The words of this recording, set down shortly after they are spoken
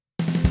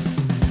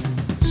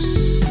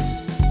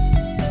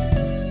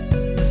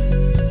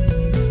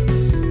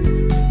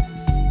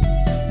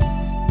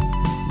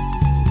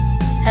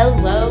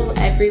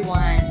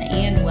everyone,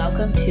 and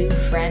welcome to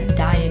Friend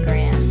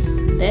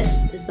Diagram.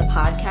 This is the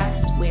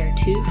podcast where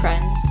two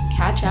friends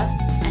catch up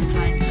and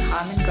find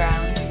common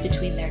ground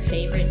between their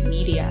favorite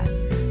media.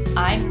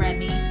 I'm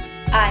Remy.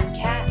 I'm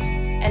Kat,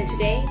 and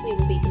today we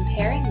will be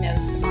comparing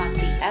notes on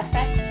the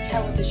FX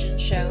television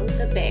show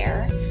The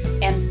Bear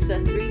and the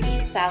Three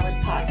Bean Salad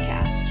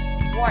podcast.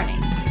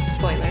 Warning,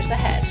 spoilers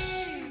ahead.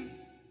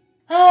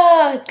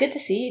 Oh, it's good to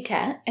see you,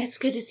 Kat. It's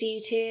good to see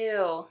you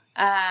too.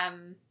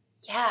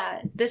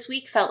 Yeah, this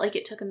week felt like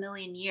it took a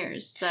million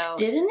years, so...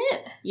 Didn't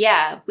it?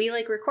 Yeah, we,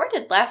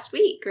 recorded last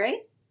week,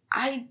 right?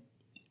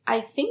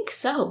 I think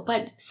so,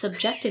 but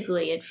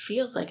subjectively it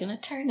feels like an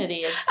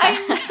eternity has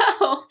passed. I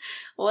know!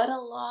 What a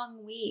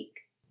long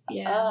week.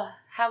 Yeah.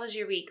 How was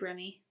your week,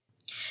 Remy?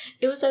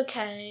 It was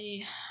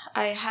okay.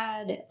 I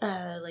had,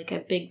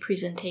 a big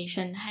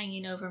presentation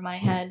hanging over my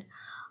head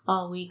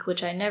all week,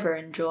 which I never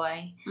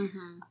enjoy.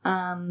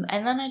 Mm-hmm.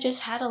 And then I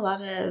just had a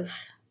lot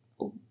of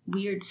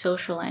weird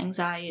social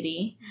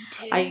anxiety. Me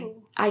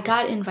too. I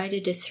got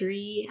invited to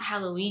 3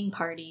 Halloween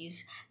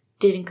parties,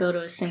 didn't go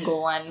to a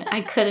single one.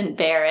 I couldn't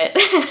bear it.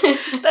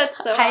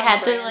 That's so I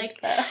had to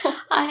though.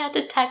 I had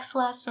to text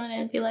last minute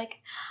and be like,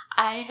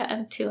 I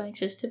am too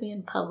anxious to be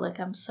in public.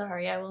 I'm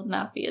sorry, I will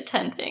not be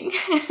attending.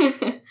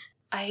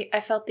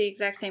 I felt the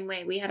exact same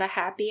way. We had a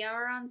happy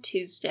hour on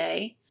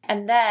Tuesday,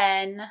 and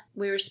then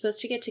we were supposed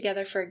to get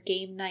together for a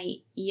game night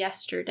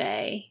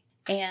yesterday.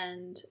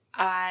 And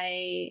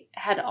I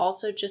had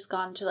also just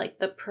gone to,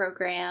 the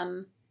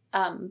program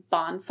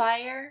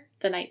bonfire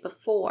the night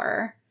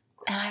before.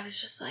 And I was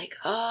just like,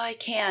 oh, I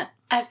can't.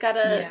 I've got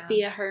to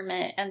be a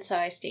hermit. And so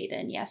I stayed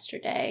in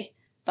yesterday.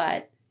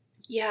 But,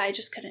 yeah, I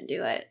just couldn't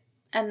do it.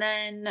 And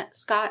then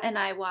Scott and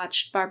I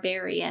watched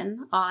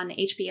Barbarian on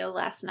HBO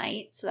last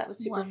night. So that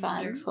was super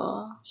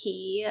Wonderful. fun.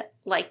 He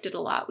liked it a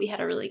lot. We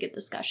had a really good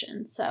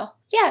discussion. So,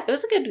 yeah, it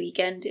was a good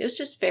weekend. It was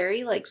just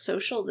very,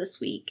 social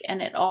this week.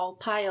 And it all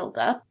piled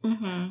up.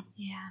 Mm-hmm.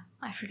 Yeah,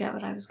 I forgot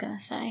what I was going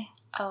to say.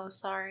 Oh,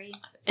 sorry.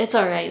 It's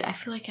all right. I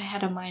feel like I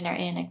had a minor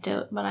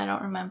anecdote, but I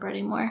don't remember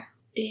anymore.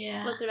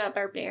 Yeah. Was it about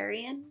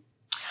Barbarian?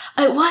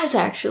 It was,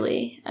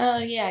 actually. Oh,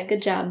 yeah,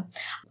 good job.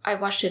 I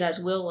watched it as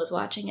Will was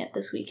watching it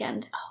this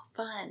weekend. Oh,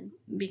 fun.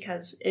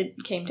 Because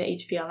it came to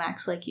HBO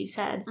Max, like you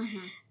said.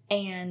 Mm-hmm.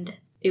 And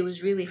it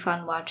was really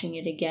fun watching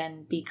it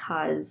again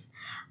because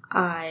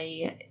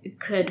I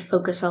could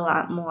focus a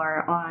lot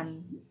more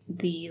on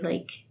the,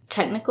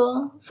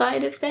 technical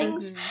side of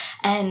things.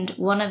 Mm-hmm. And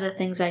one of the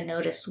things I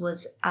noticed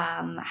was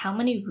how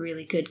many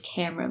really good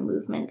camera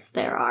movements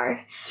there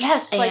are.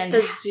 Yes, and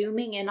the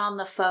zooming in on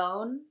the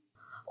phone.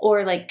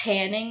 Or,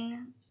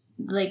 panning.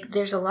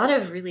 There's a lot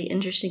of really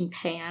interesting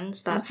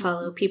pans that Mm-hmm.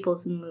 follow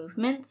people's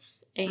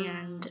movements.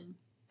 And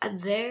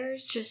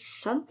there's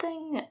just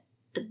something...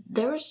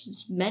 There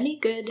was many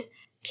good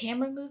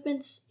camera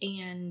movements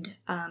and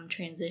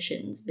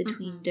transitions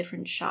between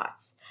different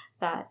shots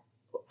that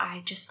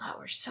I just thought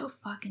were so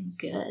fucking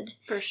good.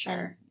 For sure.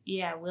 And,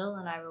 yeah, Will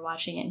and I were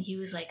watching it, and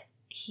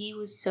he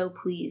was so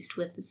pleased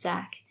with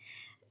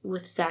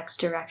Zach's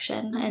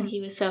direction, and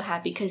he was so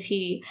happy because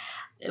he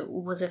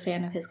was a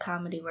fan of his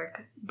comedy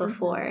work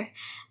before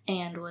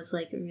and was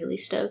really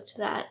stoked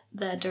that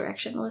the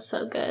direction was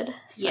so good.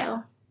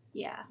 So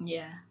yeah,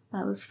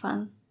 that was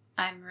fun.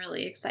 I'm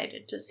really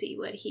excited to see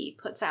what he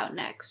puts out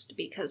next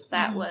because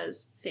that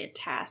was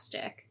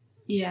fantastic.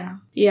 Yeah,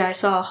 I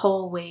saw a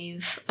whole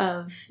wave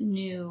of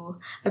new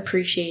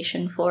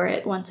appreciation for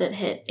it once it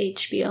hit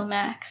HBO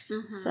Max.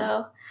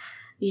 So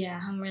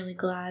yeah, I'm really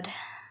glad.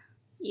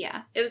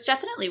 Yeah, it was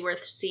definitely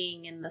worth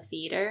seeing in the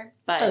theater,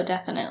 but oh,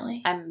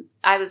 definitely.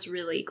 I was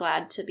really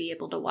glad to be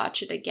able to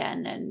watch it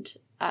again, and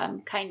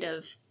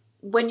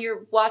when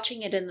you're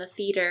watching it in the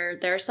theater,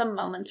 there are some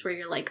moments where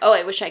you're like, oh,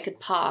 I wish I could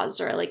pause,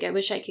 or I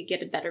wish I could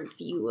get a better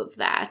view of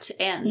that.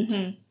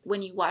 And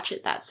when you watch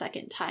it that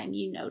second time,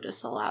 you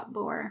notice a lot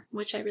more,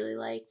 which I really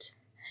liked.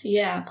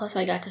 Yeah, plus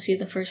I got to see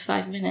the first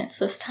 5 minutes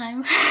this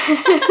time.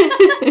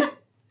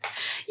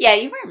 Yeah,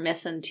 you weren't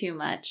missing too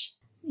much.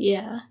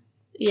 Yeah,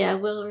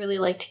 Will really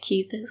liked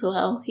Keith as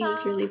well. He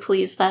was really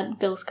pleased that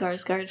Bill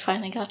Skarsgård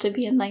finally got to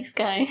be a nice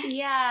guy.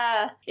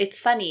 Yeah. It's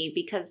funny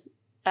because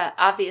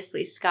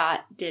obviously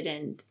Scott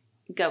didn't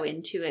go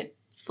into it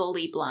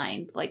fully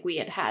blind. We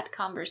had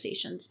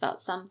conversations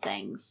about some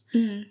things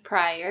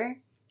prior,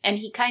 and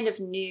he kind of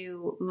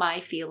knew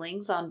my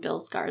feelings on Bill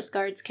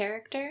Skarsgård's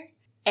character.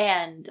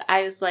 And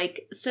I was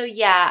like, so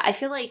yeah, I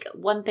feel like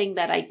one thing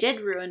that I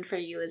did ruin for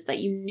you is that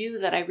you knew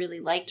that I really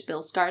liked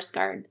Bill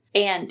Skarsgård.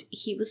 And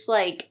he was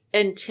like,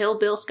 until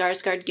Bill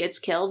Skarsgård gets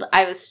killed,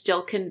 I was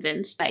still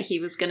convinced that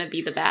he was going to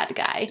be the bad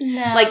guy.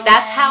 No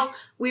that's way. how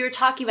we were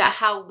talking about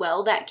how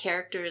well that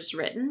character is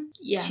written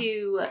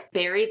to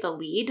bury the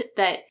lead,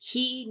 that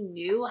he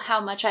knew how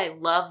much I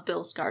love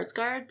Bill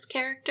Skarsgård's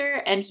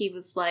character. And he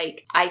was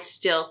like, I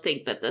still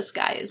think that this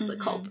guy is the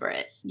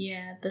culprit.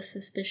 Yeah, the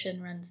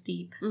suspicion runs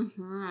deep.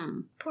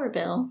 Poor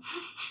Bill.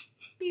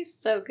 He's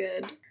so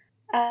good.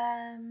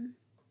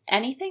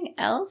 Anything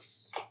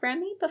else,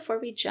 Remy, before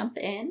we jump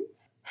in?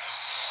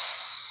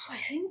 I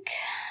think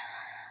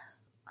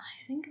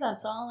think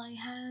that's all I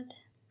had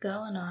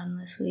going on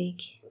this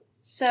week.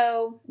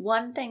 So,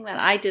 one thing that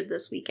I did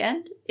this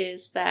weekend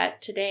is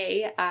that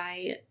today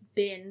I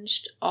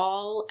binged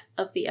all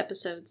of the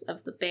episodes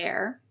of The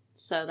Bear.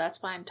 So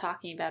that's why I'm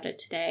talking about it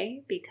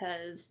today,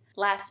 because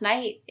last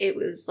night it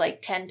was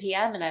like 10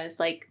 p.m. and I was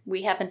like,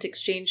 we haven't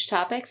exchanged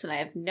topics and I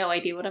have no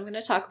idea what I'm going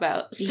to talk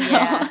about. So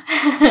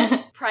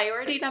Yeah.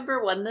 priority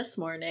number 1 this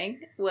morning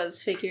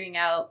was figuring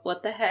out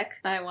what the heck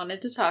I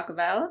wanted to talk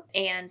about.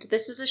 And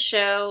this is a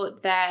show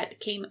that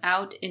came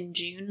out in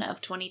June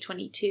of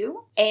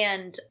 2022.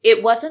 And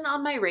it wasn't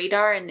on my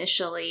radar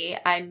initially.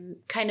 I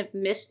kind of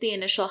missed the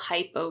initial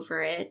hype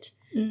over it.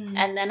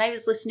 And then I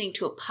was listening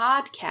to a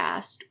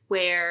podcast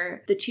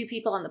where the two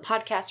people on the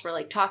podcast were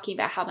like talking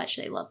about how much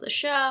they love the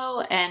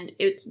show. And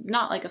it's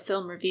not like a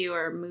film review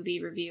or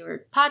movie review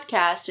or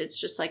podcast. It's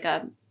just like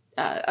a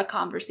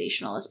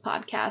conversationalist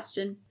podcast.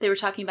 And they were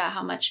talking about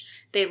how much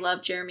they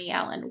love Jeremy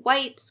Allen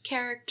White's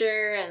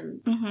character.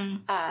 And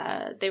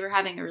they were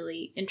having a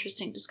really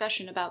interesting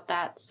discussion about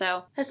that. So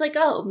I was like,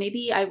 oh,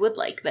 maybe I would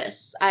like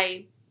this.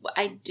 I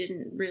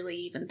didn't really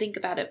even think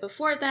about it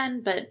before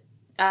then, but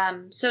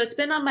so it's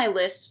been on my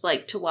list,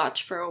 like, to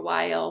watch for a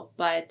while,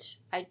 but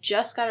I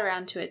just got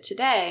around to it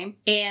today,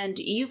 and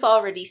you've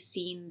already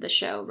seen the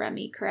show,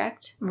 Remy,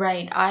 correct?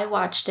 Right. I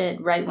watched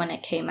it right when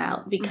it came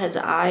out because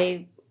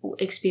I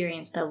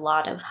experienced a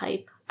lot of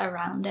hype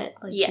around it,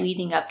 like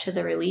leading up to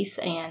the release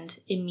and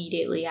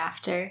immediately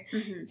after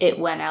it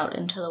went out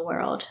into the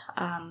world.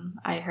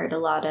 I heard a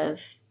lot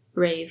of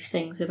rave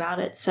things about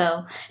it,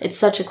 so it's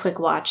such a quick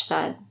watch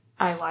that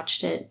I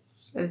watched it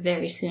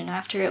very soon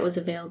after it was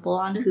available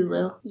on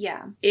Hulu.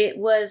 Yeah. It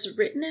was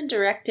written and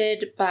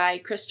directed by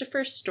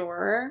Christopher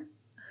Storer,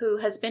 who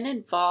has been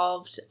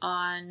involved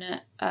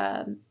on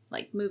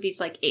like movies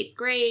like 8th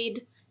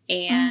Grade,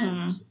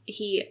 and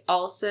he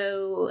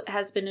also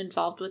has been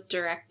involved with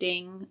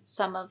directing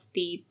some of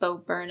the Bo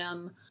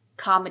Burnham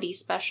comedy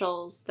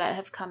specials that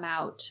have come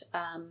out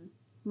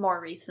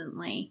more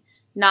recently.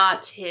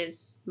 Not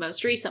his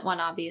most recent one,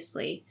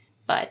 obviously,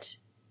 but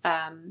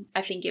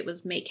I think it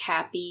was Make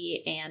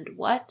Happy and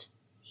What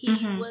he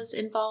was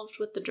involved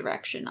with the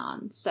direction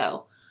on.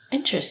 So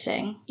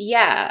interesting.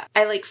 Yeah,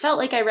 I felt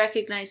like I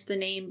recognized the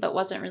name, but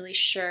wasn't really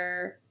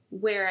sure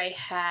where I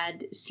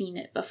had seen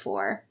it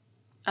before.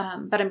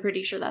 But I'm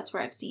pretty sure that's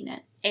where I've seen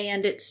it.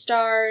 And it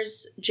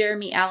stars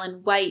Jeremy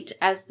Allen White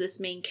as this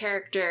main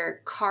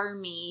character,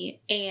 Carmy.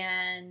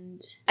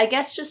 And I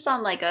guess just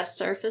on like a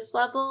surface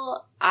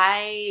level,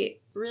 I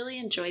really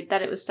enjoyed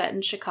that it was set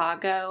in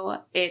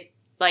Chicago.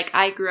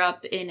 I grew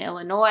up in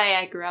Illinois.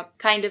 I grew up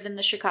kind of in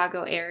the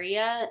Chicago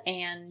area.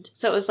 And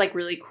so it was like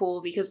really cool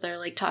because they're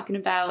like talking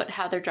about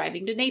how they're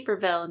driving to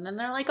Naperville. And then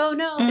they're like, oh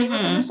no, they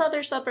live in this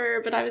other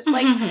suburb. And I was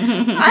like,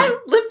 I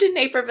lived in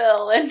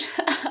Naperville.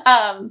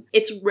 And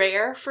it's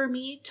rare for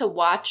me to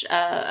watch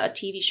a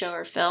TV show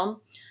or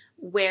film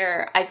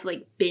where I've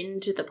like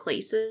been to the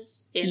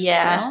places in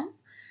the film.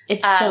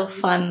 It's so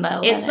fun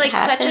though. It's like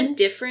such a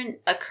different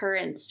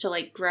occurrence to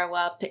like grow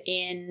up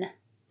in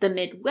the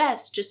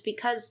Midwest just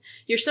because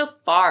you're so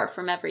far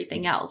from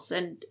everything else,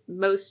 and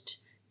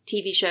most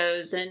TV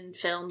shows and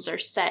films are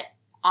set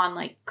on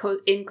like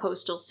in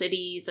coastal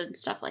cities and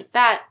stuff like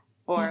that,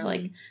 or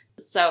like,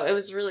 so it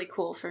was really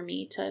cool for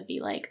me to be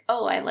like,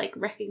 oh, I like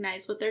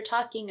recognize what they're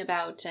talking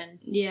about.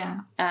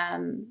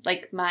 And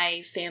like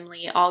my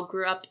family all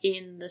grew up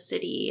in the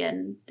city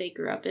and they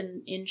grew up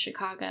in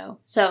Chicago,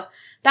 so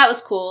that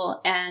was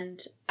cool.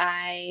 And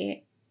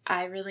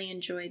I really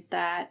enjoyed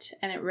that,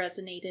 and it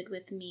resonated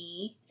with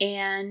me.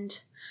 And,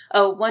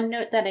 one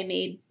note that I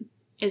made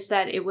is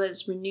that it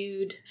was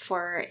renewed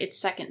for its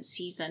 2nd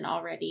season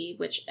already,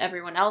 which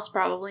everyone else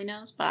probably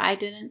knows, but I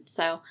didn't.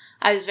 So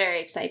I was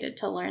very excited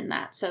to learn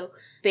that. So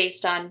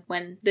based on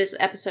when this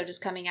episode is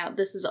coming out,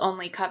 this is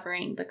only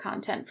covering the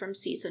content from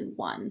season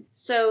 1.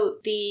 So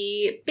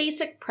the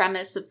basic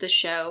premise of the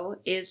show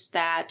is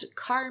that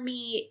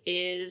Carmy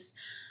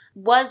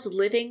was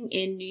living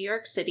in New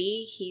York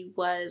City. He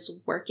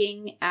was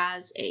working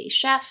as a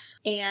chef,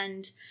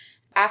 and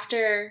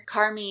after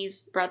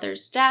Carmy's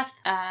brother's death,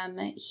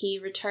 he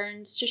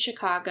returns to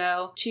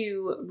Chicago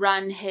to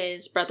run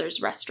his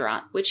brother's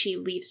restaurant, which he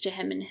leaves to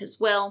him in his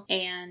will.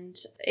 And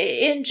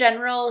in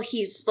general,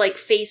 he's like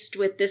faced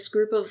with this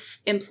group of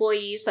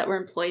employees that were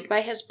employed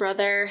by his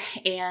brother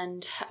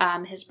and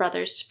his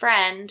brother's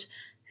friend,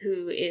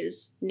 who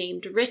is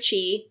named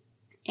Richie.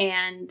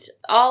 And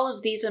all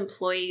of these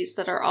employees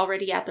that are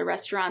already at the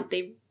restaurant,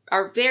 they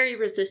are very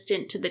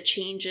resistant to the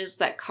changes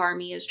that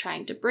Carmy is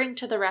trying to bring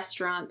to the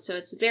restaurant. So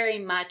it's very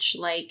much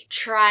like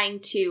trying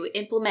to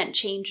implement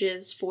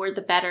changes for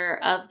the better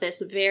of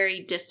this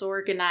very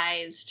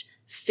disorganized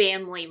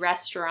family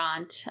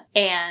restaurant,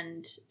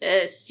 and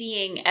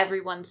seeing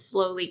everyone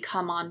slowly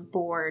come on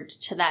board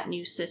to that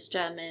new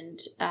system and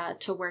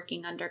to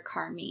working under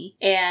Carmy.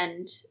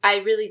 And I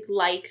really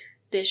like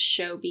this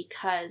show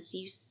because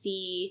you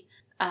see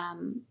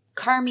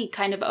Carmy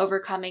kind of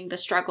overcoming the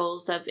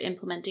struggles of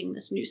implementing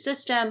this new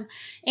system.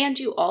 And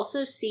you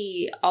also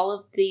see all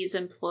of these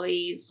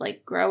employees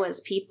like grow as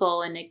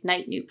people and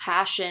ignite new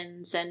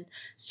passions and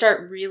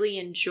start really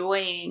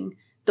enjoying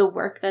the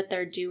work that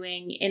they're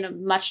doing in a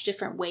much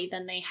different way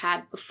than they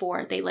had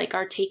before. They like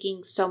are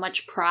taking so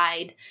much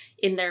pride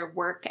in their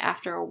work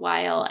after a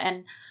while.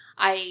 And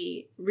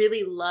I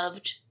really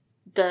loved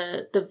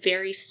the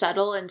very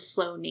subtle and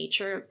slow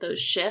nature of those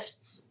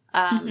shifts.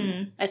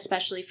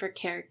 Especially for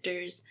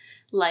characters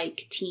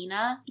like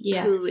Tina,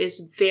 who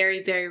is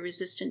very, very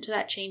resistant to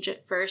that change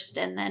at first.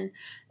 And then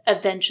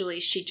eventually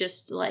she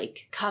just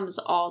like comes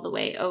all the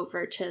way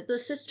over to the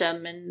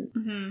system.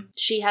 And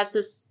she has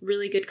this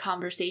really good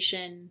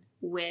conversation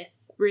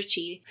with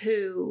Richie,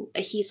 who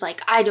he's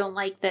like, I don't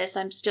like this.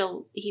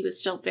 He was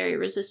still very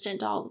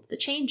resistant to all of the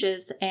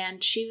changes.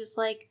 And she was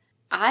like,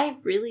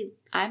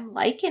 I'm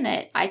liking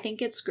it. I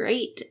think it's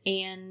great.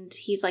 And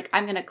he's like,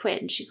 I'm going to quit.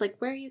 And she's like,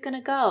 where are you going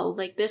to go?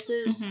 Like, this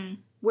is,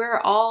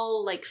 we're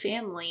all like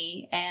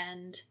family.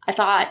 And I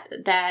thought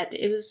that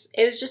it was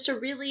just a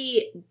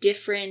really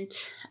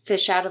different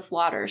fish out of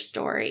water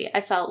story.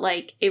 I felt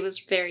like it was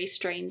very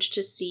strange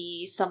to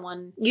see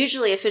someone,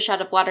 usually a fish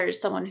out of water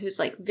is someone who's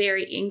like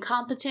very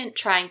incompetent,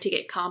 trying to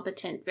get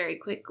competent very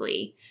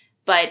quickly.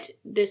 But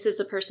this is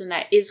a person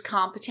that is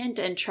competent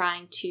and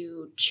trying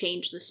to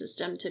change the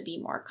system to be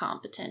more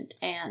competent.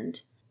 And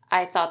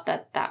I thought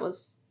that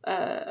was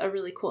a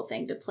really cool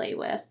thing to play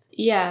with.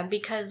 Yeah,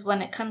 because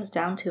when it comes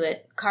down to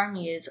it,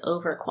 Carmy is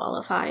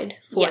overqualified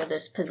for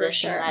this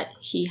position that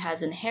he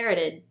has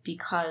inherited,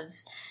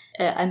 because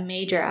a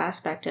major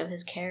aspect of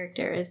his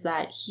character is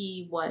that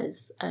he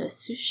was a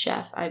sous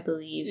chef, I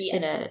believe,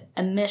 in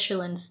a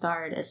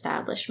Michelin-starred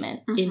establishment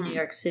in New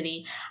York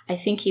City. I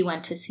think he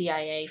went to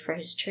CIA for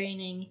his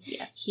training.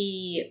 Yes.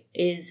 He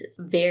is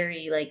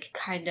very, like,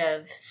 kind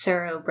of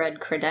thoroughbred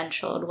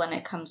credentialed when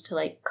it comes to,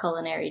 like,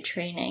 culinary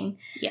training.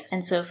 Yes.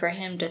 And so for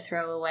him to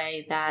throw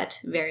away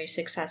that very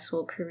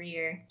successful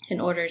career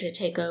in order to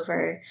take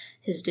over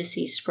his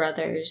deceased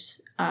brother's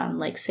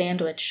like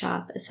sandwich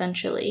shop,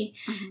 essentially,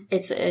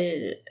 it's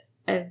a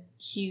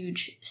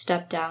huge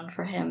step down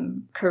for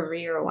him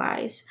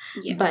career-wise.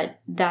 Yeah.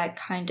 But that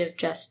kind of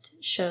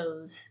just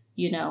shows,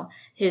 you know,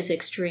 his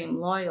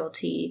extreme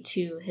loyalty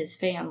to his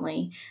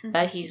family,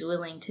 that he's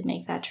willing to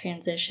make that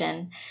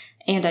transition.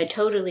 And I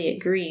totally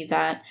agree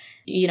that,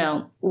 you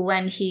know,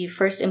 when he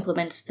first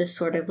implements this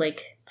sort of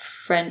like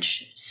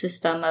French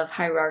system of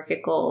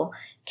hierarchical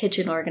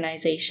kitchen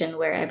organization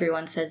where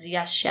everyone says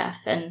yes,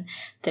 chef, and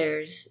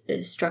there's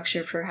a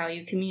structure for how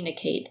you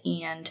communicate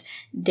and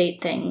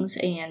date things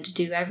and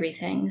do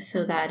everything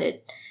so that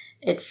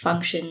it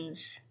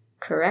functions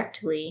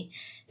correctly.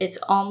 It's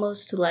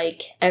almost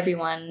like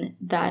everyone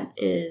that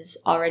is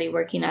already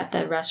working at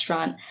the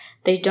restaurant,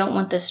 they don't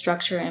want the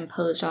structure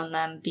imposed on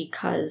them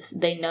because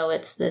they know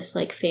it's this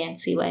like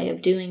fancy way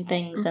of doing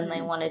things and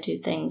they want to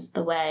do things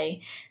the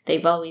way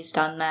they've always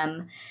done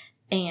them.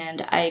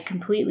 And I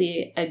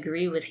completely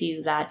agree with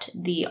you that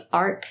the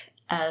arc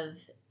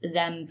of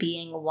them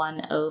being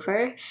won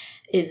over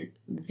is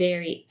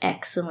very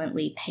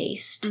excellently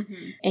paced.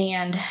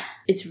 And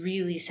it's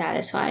really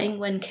satisfying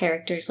when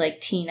characters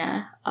like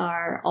Tina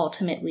are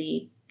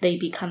ultimately, they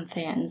become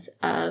fans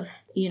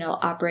of, you know,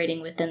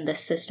 operating within the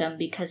system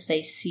because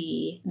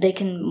they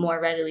can more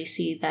readily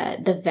see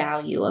the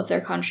value of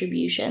their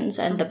contributions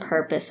and the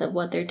purpose of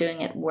what they're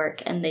doing at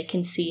work. And they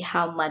can see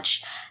how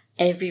much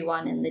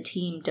everyone in the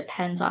team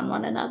depends on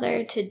one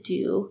another to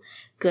do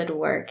good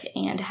work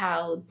and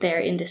how they're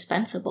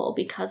indispensable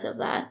because of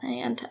that.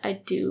 And I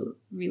do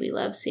really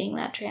love seeing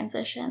that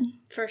transition.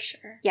 For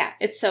sure. Yeah,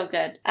 it's so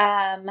good.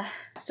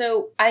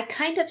 So I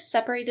kind of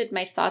separated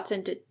my thoughts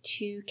into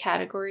two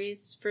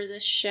categories for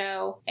this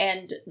show.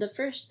 And the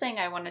first thing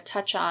I want to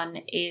touch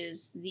on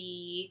is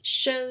the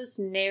show's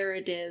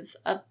narrative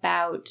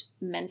about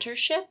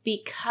mentorship,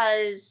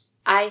 because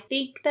I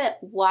think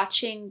that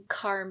watching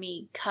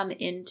Carmy come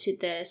into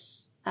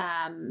this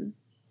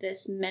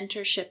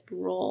mentorship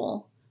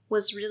role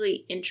was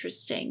really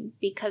interesting,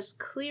 because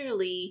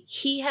clearly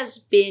he has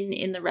been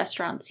in the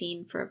restaurant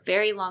scene for a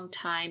very long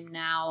time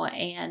now,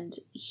 and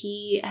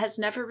he has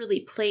never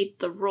really played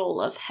the role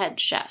of head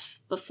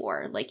chef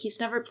before. Like, he's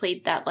never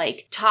played that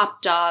like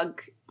top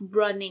dog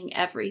running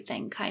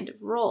everything kind of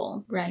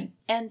role. Right.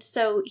 And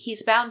so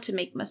he's bound to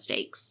make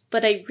mistakes.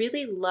 But I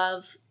really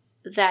love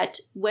that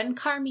when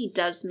Carmy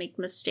does make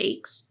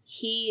mistakes,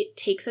 he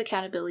takes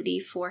accountability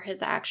for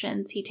his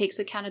actions. He takes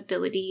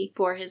accountability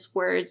for his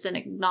words and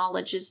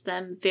acknowledges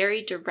them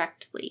very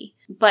directly.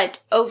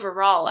 But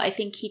overall, I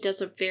think he does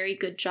a very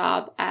good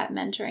job at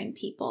mentoring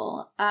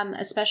people,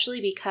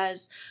 especially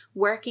because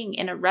working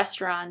in a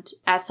restaurant,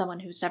 as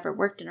someone who's never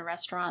worked in a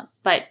restaurant,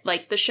 but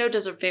like the show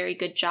does a very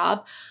good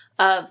job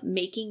of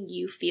making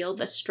you feel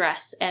the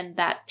stress and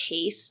that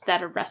pace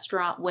that a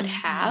restaurant would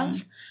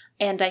have.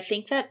 And I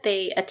think that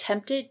they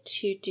attempted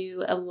to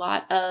do a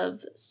lot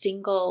of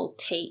single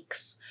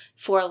takes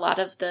for a lot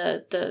of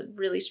the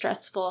really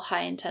stressful,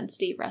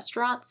 high-intensity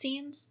restaurant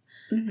scenes.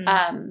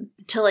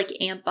 to like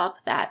amp up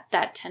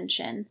that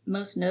tension.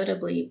 Most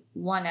notably,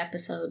 one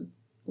episode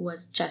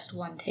was just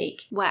one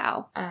take.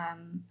 Wow.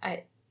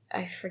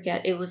 I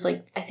forget. It was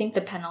like, I think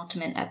the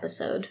penultimate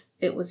episode.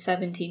 It was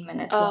 17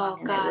 minutes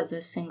long, and it was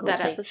a single that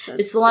take.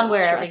 It's the one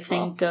where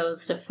everything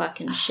goes to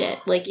fucking shit,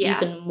 like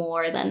even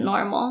more than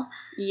normal.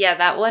 Yeah,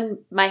 that one,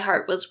 my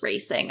heart was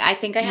racing. I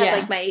think I had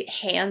like my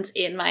hands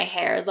in my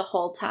hair the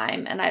whole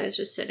time, and I was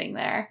just sitting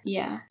there.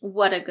 Yeah.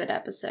 What a good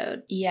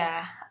episode.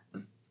 Yeah.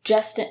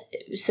 Just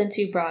since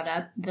you brought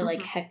up the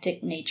like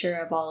hectic nature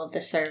of all of the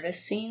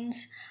service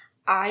scenes,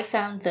 I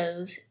found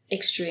those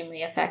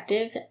extremely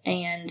effective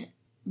and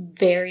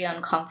very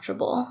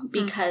uncomfortable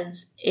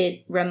because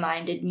it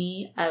reminded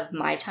me of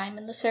my time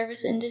in the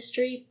service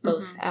industry,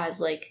 both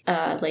as like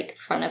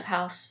front of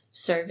house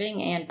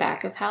serving and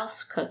back of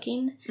house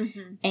cooking,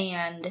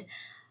 and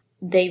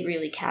they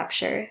really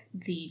capture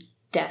the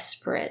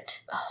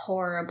desperate,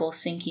 horrible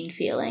sinking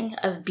feeling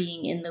of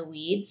being in the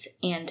weeds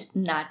and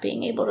not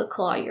being able to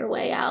claw your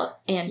way out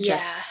and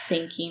just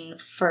sinking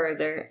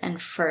further and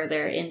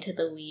further into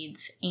the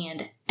weeds,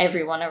 and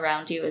everyone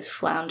around you is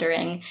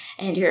floundering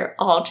and you're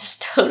all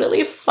just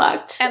totally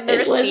fucked. And the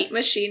receipt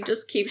machine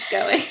just keeps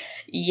going.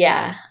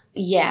 Yeah.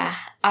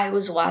 I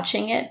was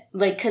watching it,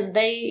 like, because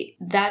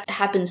that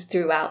happens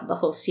throughout the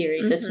whole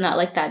series. It's not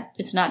like that.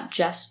 It's not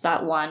just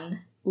that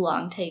one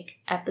long take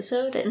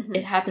episode.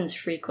 It happens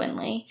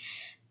frequently,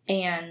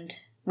 and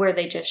where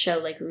they just show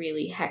like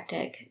really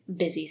hectic,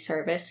 busy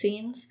service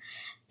scenes.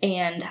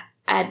 And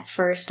at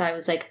first I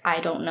was like, I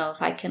don't know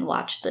if I can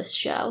watch this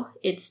show.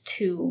 It's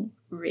too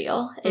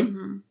real.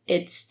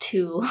 It's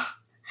too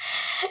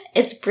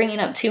it's bringing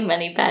up too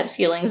many bad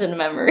feelings and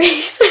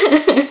memories.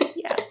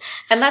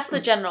 And that's the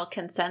general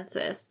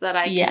consensus that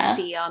I can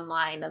see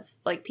online of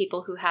like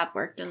people who have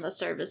worked in the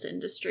service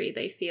industry.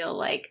 They feel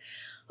like,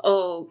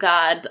 oh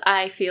God,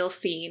 I feel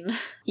seen.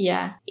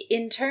 Yeah.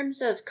 In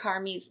terms of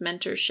Carmy's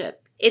mentorship,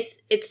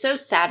 it's so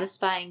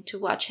satisfying to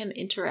watch him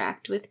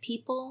interact with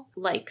people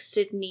like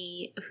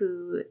Sydney,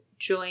 who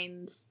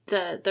joins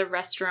the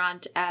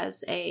restaurant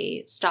as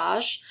a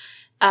stage.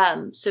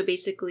 So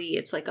basically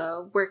it's like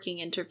a working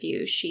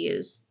interview. She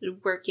is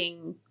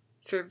working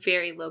for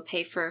very low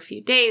pay for a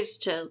few days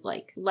to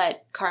like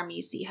let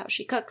Carmy see how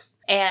she cooks.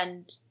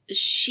 And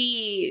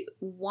she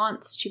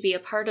wants to be a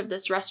part of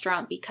this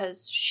restaurant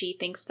because she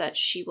thinks that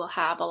she will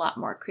have a lot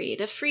more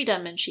creative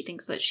freedom, and she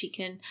thinks that she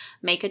can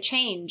make a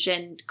change,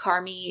 and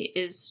Carmy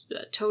is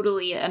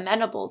totally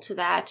amenable to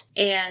that.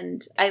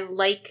 And I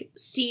like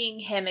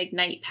seeing him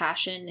ignite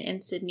passion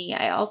in Sydney.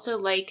 I also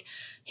like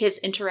his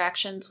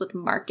interactions with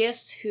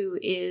Marcus, who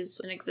is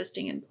an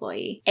existing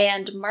employee.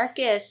 And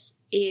Marcus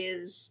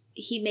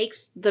he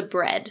makes the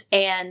bread.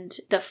 And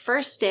the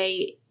first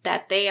day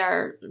that they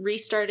are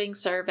restarting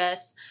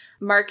service,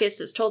 Marcus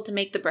is told to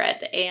make the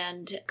bread,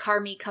 and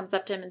Carmy comes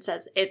up to him and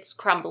says, it's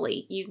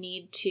crumbly. You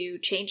need to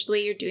change the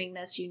way you're doing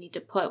this. You need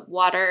to put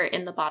water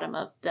in the bottom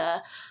of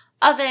the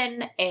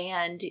oven,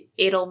 and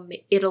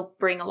it'll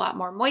bring a lot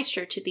more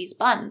moisture to these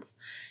buns.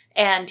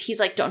 And he's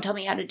like, don't tell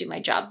me how to do my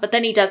job. But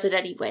then he does it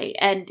anyway.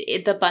 And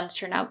the buns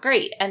turn out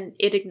great. And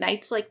it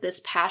ignites like this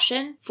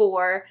passion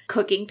for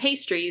cooking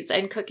pastries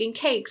and cooking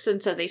cakes.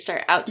 And so they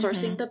start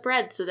outsourcing the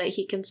bread so that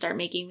he can start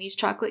making these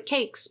chocolate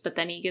cakes. But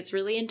then he gets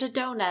really into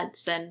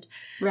donuts and,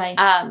 right.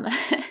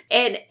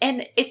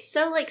 And it's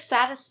so like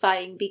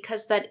satisfying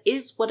because that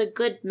is what a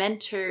good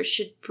mentor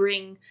should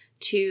bring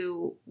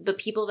to the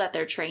people that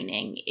they're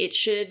training. It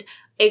should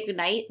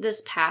ignite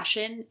this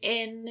passion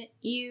in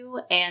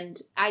you, and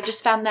I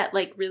just found that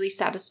like really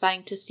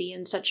satisfying to see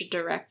in such a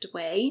direct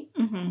way.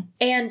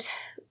 And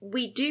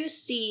we do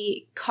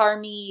see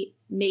Carmy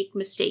make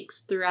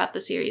mistakes throughout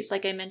the series,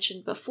 like I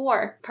mentioned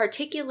before.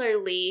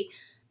 Particularly,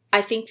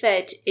 I think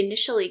that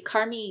initially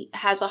Carmy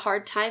has a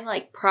hard time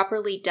like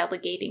properly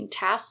delegating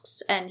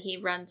tasks, and he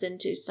runs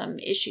into some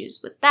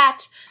issues with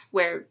that,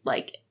 where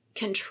like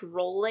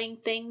controlling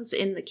things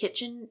in the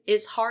kitchen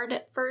is hard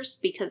at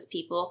first because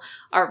people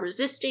are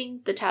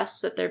resisting the tasks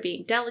that they're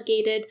being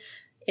delegated.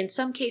 In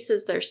some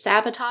cases, they're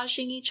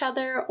sabotaging each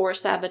other or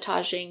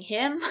sabotaging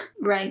him.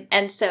 Right.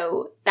 And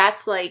so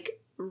that's like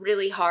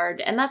really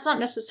hard. And that's not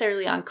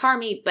necessarily on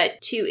Carmy,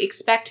 but to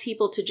expect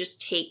people to just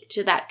take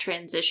to that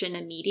transition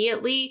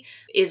immediately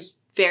is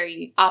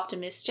very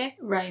optimistic.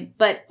 Right.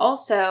 But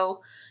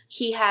also,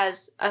 he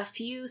has a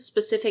few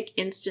specific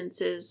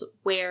instances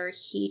where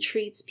he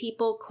treats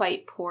people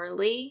quite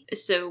poorly.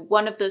 So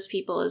one of those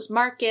people is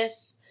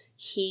Marcus.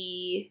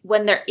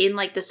 When they're in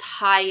like this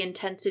high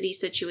intensity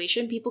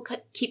situation, people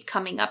keep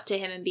coming up to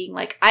him and being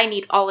like, I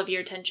need all of your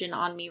attention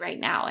on me right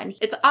now. And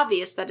it's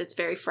obvious that it's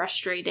very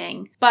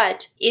frustrating.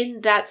 But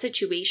in that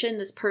situation,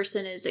 this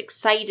person is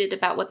excited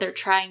about what they're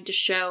trying to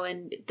show.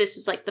 And this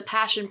is like the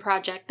passion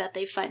project that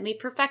they finally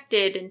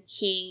perfected. And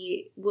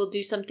he will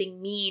do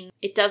something mean.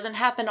 It doesn't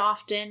happen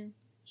often.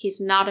 He's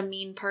not a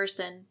mean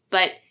person,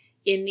 but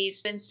in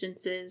these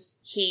instances,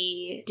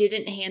 he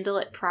didn't handle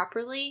it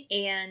properly,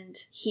 and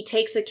he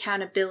takes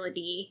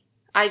accountability.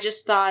 I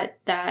just thought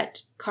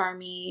that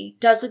Carmy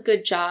does a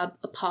good job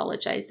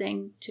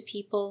apologizing to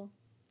people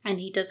And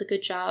he does a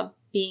good job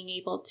being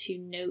able to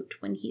note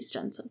when he's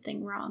done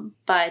something wrong.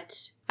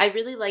 But I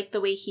really like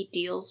the way he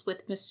deals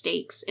with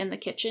mistakes in the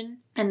kitchen.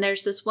 And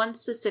there's this one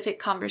specific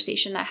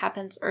conversation that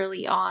happens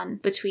early on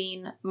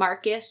between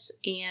Marcus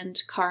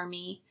and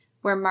Carmy,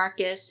 where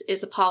Marcus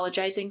is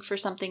apologizing for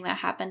something that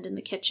happened in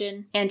the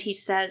kitchen. And he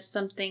says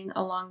something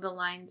along the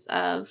lines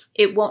of,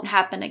 "It won't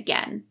happen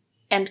again."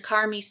 And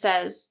Carmy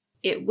says,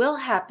 "It will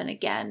happen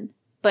again,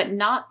 but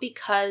not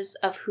because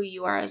of who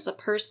you are as a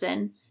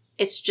person.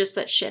 It's just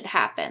that shit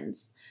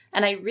happens."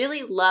 And I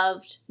really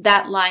loved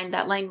that line.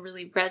 That line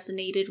really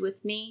resonated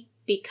with me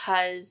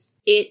because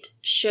it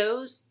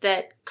shows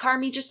that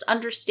Carmy just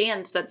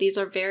understands that these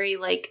are very,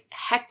 like,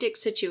 hectic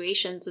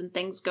situations and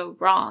things go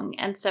wrong.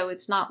 And so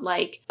it's not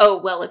like,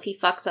 oh, well, if he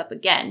fucks up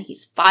again,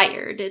 he's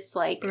fired. It's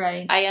like,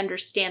 Right. I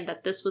understand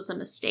that this was a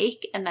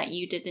mistake and that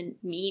you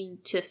didn't mean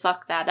to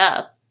fuck that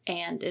up.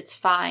 And it's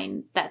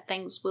fine that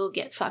things will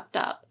get fucked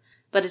up.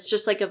 But it's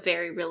just like a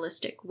very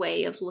realistic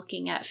way of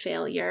looking at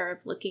failure,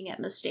 of looking at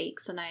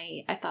mistakes. And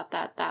I thought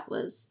that that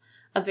was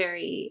a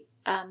very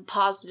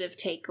positive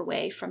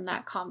takeaway from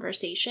that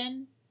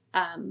conversation.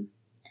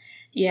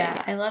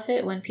 Yeah, I love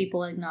it when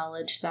people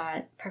acknowledge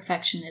that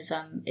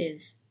perfectionism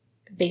is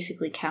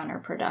basically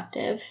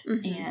counterproductive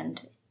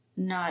and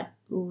not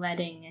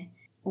letting...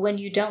 When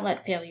you don't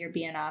let failure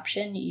be an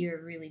option,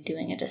 you're really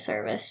doing a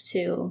disservice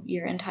to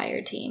your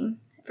entire team.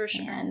 For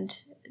sure. And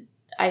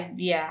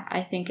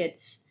I think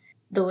it's...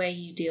 The way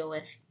you deal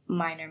with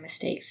minor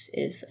mistakes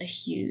is a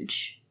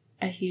huge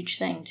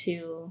thing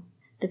to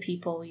the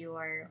people you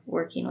are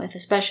working with,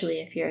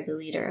 especially if you're the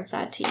leader of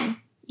that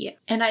team. Yeah.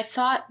 And I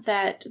thought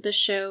that the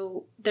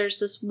show, there's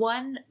this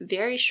one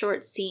very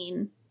short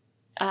scene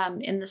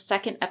in the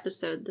second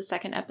episode. The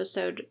second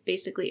episode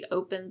basically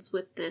opens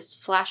with this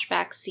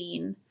flashback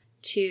scene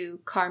to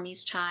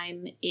Carmy's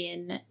time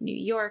in New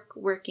York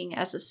working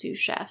as a sous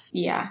chef.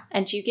 Yeah.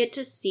 And you get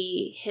to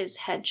see his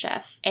head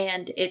chef,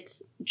 and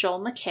it's Joel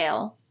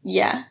McHale.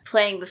 Yeah.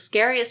 Playing the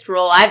scariest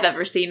role I've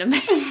ever seen him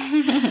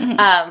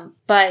in.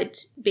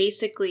 But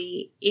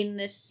basically, in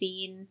this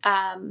scene,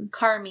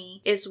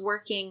 Carmy is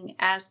working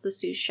as the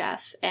sous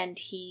chef, and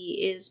he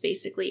is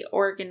basically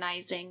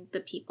organizing the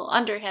people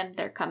under him.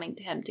 They're coming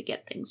to him to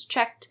get things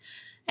checked.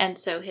 And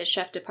so his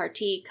chef de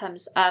partie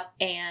comes up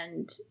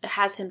and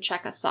has him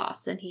check a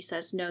sauce. And he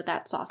says, "No,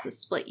 that sauce is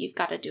split. You've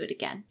got to do it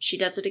again." She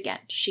does it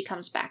again. She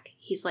comes back.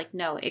 He's like,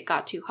 "No, it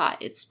got too hot.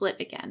 It's split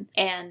again."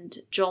 And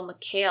Joel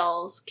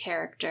McHale's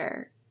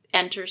character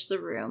enters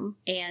the room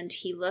and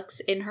he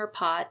looks in her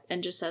pot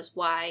and just says,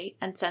 "Why?"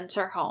 and sends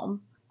her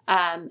home.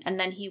 And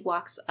then he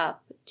walks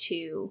up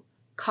to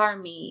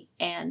Carmy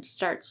and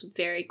starts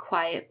very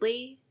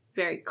quietly,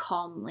 very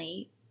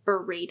calmly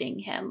berating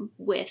him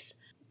with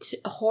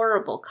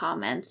horrible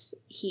comments.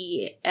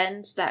 He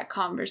ends that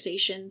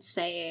conversation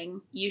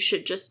saying, "You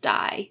should just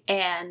die."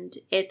 And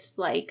it's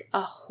like a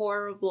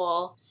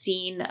horrible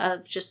scene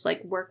of just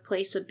like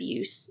workplace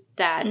abuse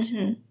that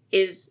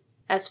is,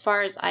 as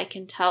far as I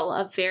can tell,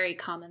 a very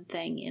common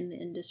thing in the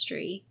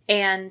industry.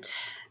 And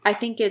I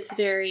think it's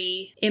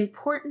very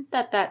important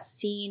that that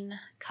scene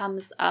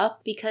comes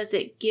up because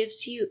it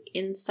gives you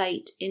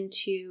insight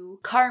into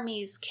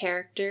Carmy's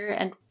character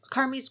and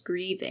Carmy's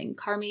grieving.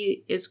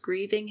 Carmy is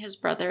grieving his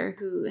brother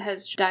who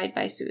has died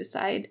by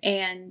suicide.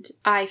 And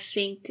I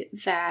think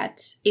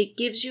that it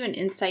gives you an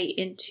insight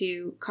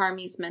into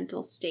Carmy's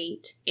mental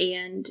state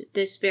and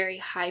this very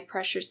high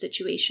pressure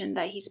situation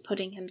that he's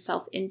putting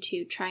himself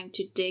into, trying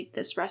to dig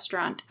this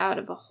restaurant out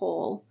of a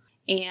hole.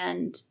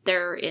 And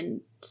they're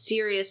in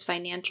serious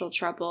financial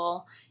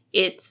trouble.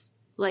 It's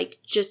like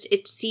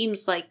it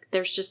seems like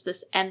there's just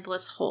this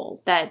endless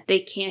hole that they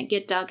can't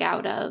get dug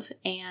out of.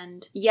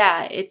 And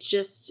yeah,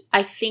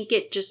 I think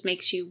it just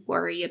makes you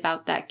worry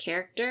about that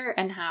character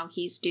and how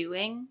he's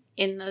doing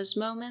in those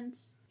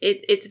moments.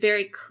 It's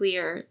very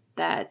clear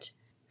that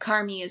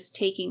Carmy is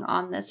taking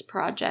on this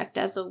project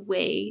as a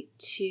way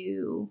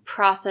to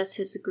process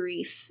his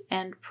grief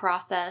and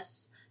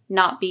process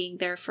not being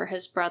there for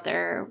his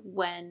brother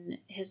when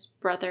his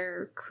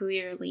brother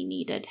clearly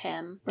needed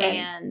him. Right.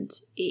 And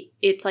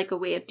it's like a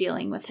way of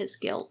dealing with his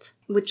guilt,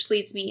 which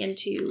leads me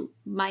into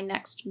my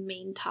next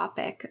main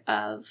topic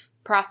of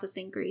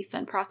processing grief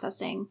and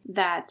processing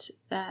that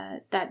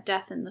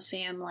death in the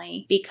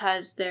family,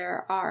 because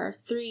there are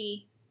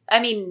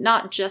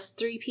not just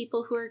 3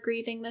 people who are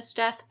grieving this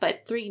death,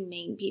 but 3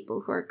 main people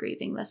who are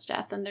grieving this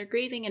death, and they're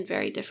grieving in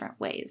very different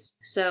ways.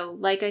 So,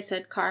 like I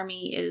said,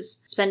 Carmy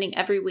is spending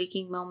every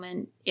waking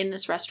moment in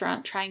this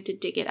restaurant trying to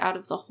dig it out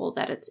of the hole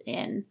that it's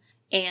in.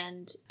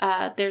 And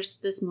there's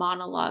this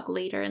monologue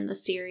later in the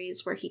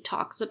series where he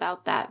talks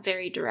about that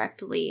very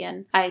directly,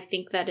 and I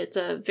think that it's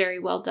a very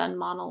well done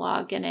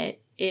monologue, and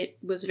it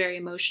was very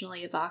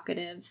emotionally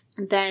evocative.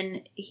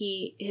 Then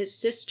his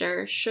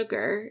sister,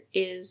 Sugar,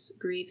 is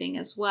grieving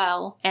as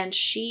well, and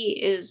she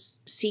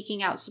is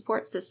seeking out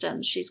support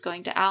systems. She's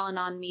going to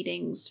Al-Anon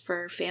meetings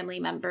for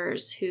family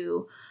members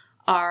who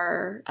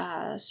are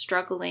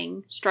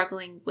struggling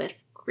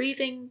with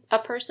grieving a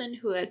person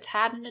who has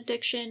had an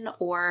addiction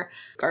or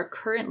are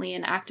currently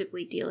and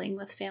actively dealing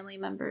with family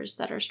members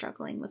that are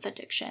struggling with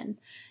addiction.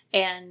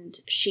 And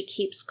she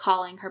keeps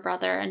calling her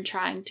brother and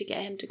trying to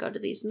get him to go to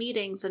these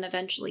meetings, and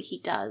eventually he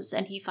does,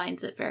 and he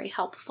finds it very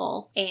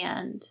helpful.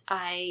 And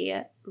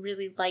I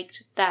really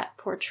liked that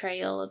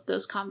portrayal of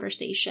those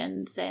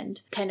conversations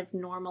and kind of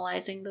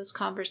normalizing those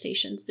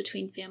conversations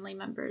between family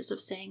members of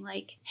saying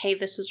like, hey,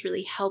 this is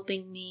really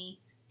helping me,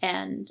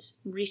 and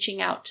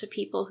reaching out to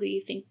people who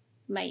you think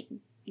might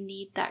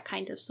need that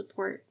kind of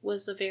support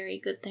was a very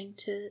good thing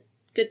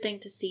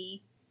to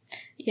see.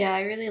 Yeah,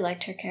 I really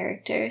liked her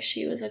character.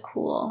 She was a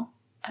cool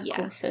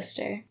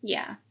sister.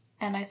 Yeah.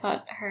 And I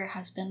thought her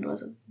husband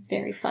was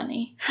very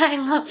funny. I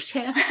loved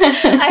him.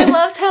 I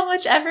loved how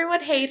much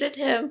everyone hated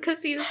him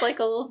because he was like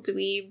a little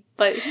dweeb,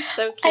 but he's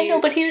so cute. I know,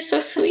 but he was so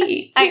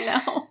sweet. I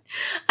know.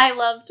 I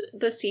loved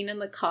the scene in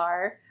the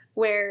car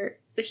where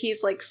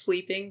he's like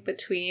sleeping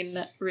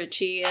between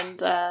Richie and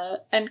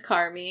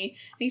Carmy.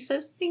 And he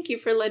says, "Thank you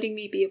for letting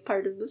me be a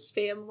part of this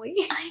family."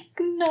 I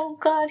know,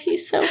 God,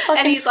 he's so fucking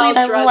and he's sweet.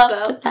 all drugged I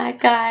loved up. that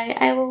guy.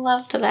 I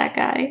loved that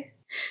guy.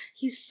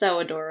 He's so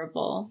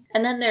adorable.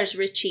 And then there's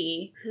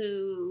Richie,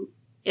 who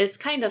is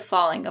kind of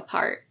falling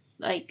apart.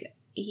 Like,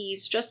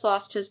 he's just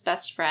lost his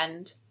best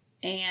friend,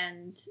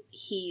 and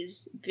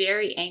he's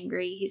very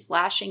angry. He's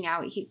lashing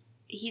out.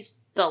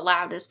 He's the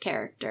loudest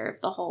character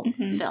of the whole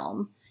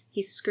film.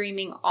 He's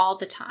screaming all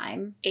the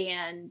time,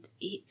 and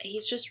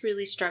he's just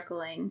really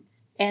struggling.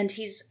 And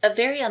he's a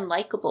very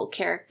unlikable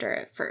character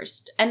at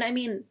first. And I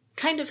mean,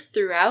 kind of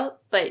throughout,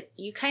 but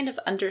you kind of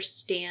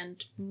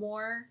understand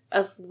more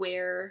of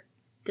where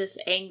this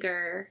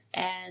anger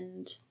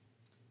and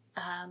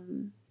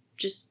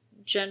just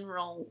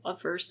general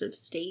aversive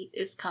state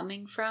is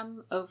coming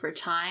from over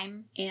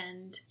time.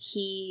 And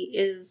he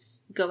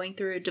is going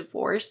through a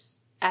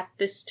divorce at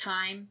this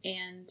time,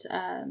 and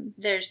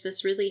there's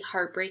this really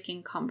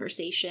heartbreaking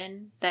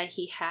conversation that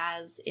he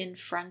has in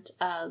front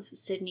of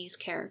Sydney's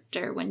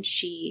character when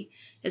she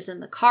is in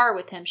the car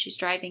with him. She's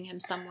driving him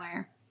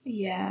somewhere.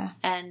 Yeah.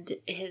 And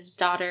his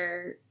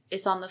daughter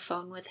is on the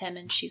phone with him,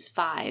 and she's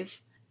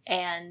 5.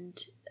 And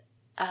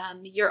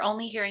you're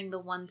only hearing the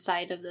one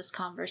side of this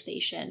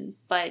conversation,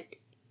 but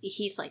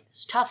he's like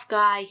this tough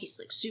guy. He's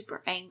like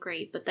super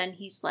angry, but then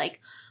he's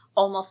like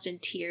almost in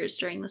tears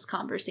during this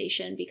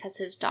conversation because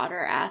his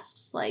daughter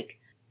asks, like,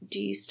 do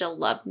you still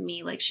love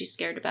me? Like, she's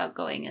scared about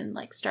going and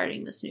like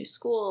starting this new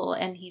school,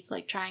 and he's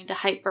like trying to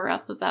hype her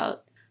up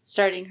about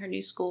starting her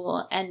new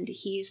school, and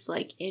he's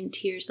like in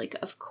tears, like,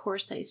 of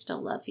course I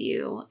still love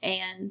you.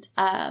 And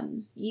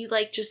you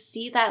like just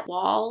see that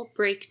wall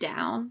break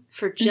down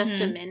for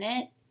just a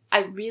minute.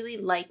 I really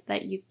like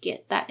that you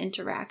get that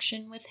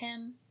interaction with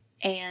him,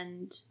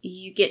 and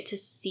you get to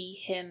see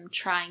him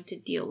trying to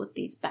deal with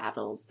these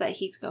battles that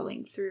he's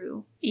going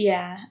through.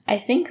 Yeah, I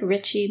think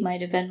Richie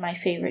might have been my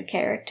favorite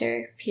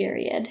character,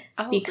 period.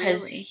 Oh,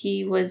 because really?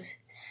 he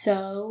was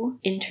so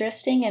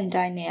interesting and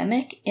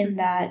dynamic in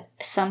that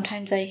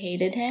sometimes I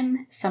hated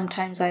him,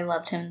 sometimes I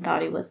loved him and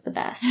thought he was the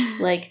best.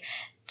 Like,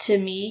 to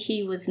me,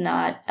 he was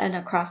not an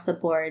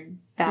across-the-board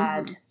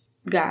bad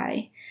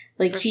guy.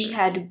 Like, he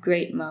had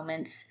great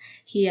moments.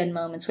 He had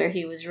moments where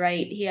he was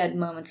right. He had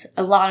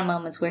a lot of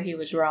moments where he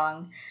was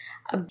wrong.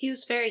 He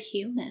was very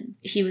human.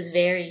 He was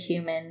very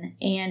human.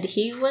 And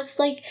he was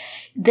like,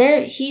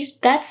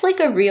 that's like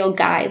a real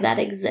guy that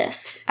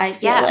exists, I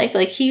feel like.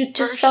 Like, he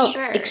just felt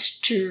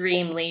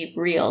extremely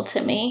real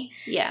to me.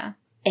 Yeah.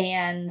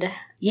 And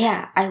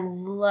yeah, I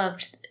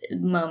loved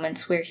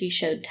moments where he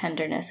showed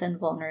tenderness and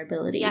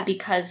vulnerability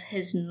because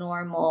his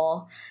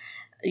normal,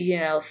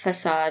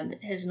 facade,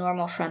 his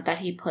normal front that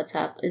he puts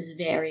up is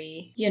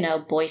very,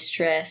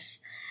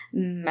 boisterous,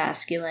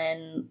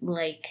 masculine,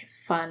 like,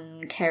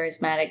 fun,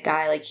 charismatic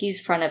guy. Like, he's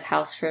front of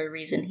house for a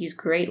reason. He's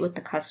great with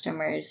the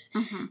customers.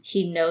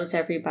 He knows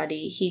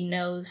everybody. He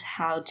knows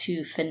how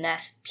to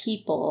finesse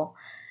people.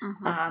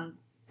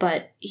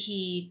 But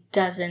he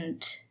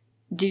doesn't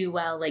do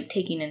well, like,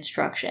 taking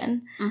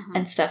instruction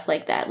and stuff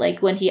like that.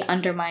 Like, when he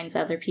undermines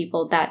other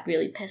people, that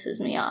really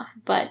pisses me off.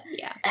 But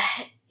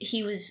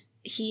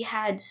he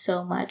had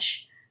so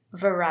much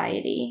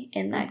variety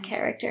in that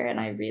character, and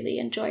I really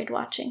enjoyed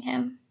watching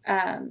him.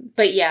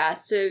 But yeah,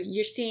 so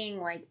you're seeing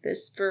like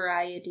this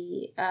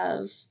variety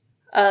of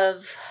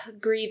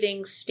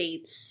grieving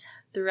states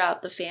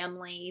throughout the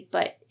family,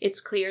 but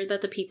it's clear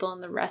that the people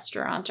in the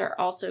restaurant are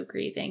also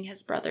grieving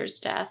his brother's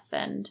death.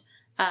 And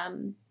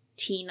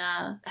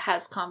Tina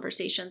has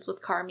conversations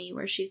with Carmy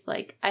where she's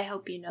like, I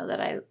hope you know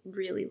that I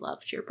really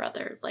loved your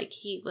brother. Like,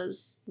 he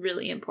was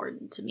really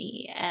important to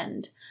me.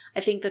 And I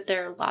think that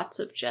there are lots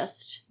of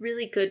just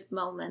really good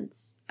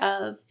moments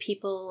of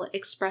people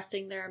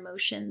expressing their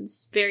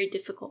emotions, very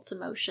difficult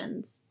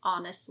emotions,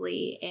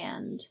 honestly,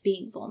 and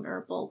being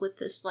vulnerable with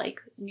this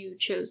like new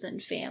chosen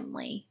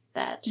family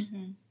that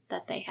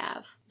that they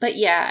have. But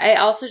yeah, I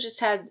also just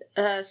had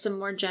some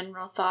more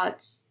general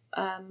thoughts.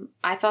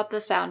 I thought the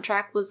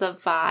soundtrack was a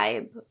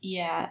vibe.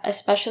 Yeah,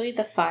 especially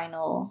the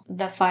final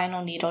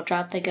needle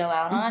drop they go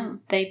out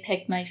on. They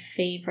picked my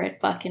favorite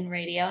fucking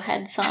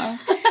Radiohead song.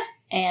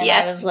 And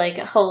yes. I was like,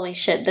 holy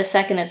shit. The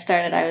second it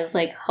started, I was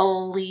like,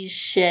 holy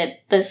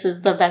shit, this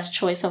is the best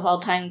choice of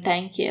all time.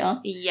 Thank you.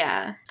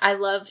 Yeah. I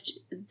loved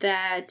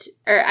that,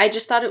 or I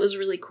just thought it was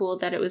really cool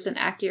that it was an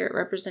accurate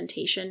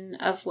representation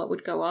of what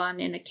would go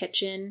on in a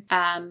kitchen.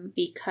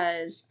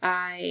 Because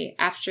I,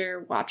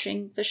 after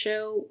watching the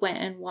show, went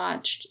and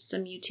watched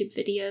some YouTube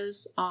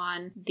videos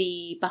on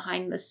the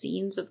behind the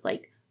scenes of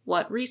like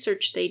what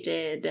research they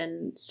did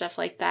and stuff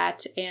like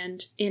that.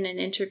 And in an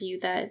interview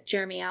that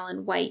Jeremy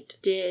Allen White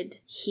did,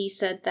 he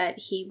said that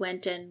he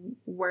went and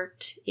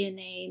worked in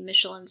a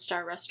Michelin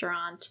star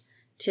restaurant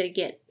to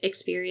get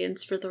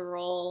experience for the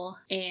role.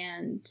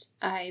 And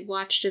I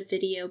watched a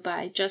video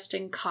by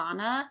Justin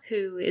Khanna,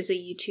 who is a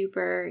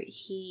YouTuber.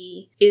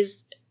 He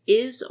is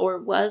or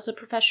was a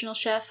professional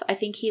chef. I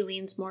think he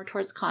leans more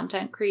towards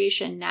content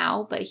creation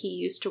now, but he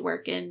used to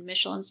work in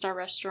Michelin star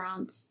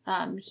restaurants.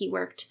 He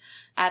worked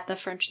at the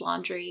French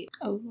Laundry.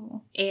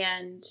 Oh.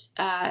 And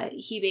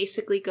he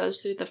basically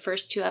goes through the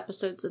first 2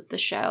 episodes of the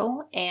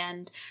show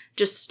and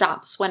just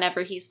stops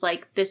whenever he's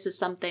like, this is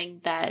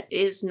something that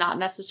is not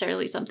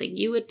necessarily something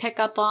you would pick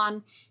up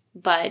on,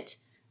 but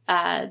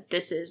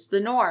this is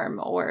the norm,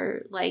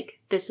 or like,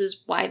 this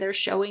is why they're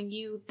showing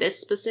you this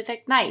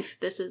specific knife.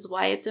 This is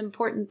why it's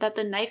important that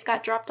the knife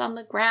got dropped on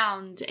the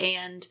ground,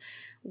 and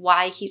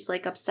why he's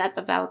like upset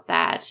about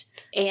that.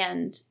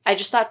 And I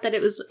just thought that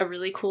it was a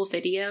really cool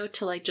video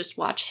to like just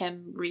watch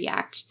him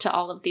react to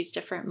all of these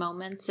different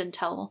moments and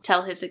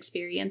tell his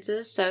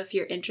experiences. So if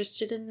you're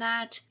interested in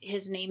that,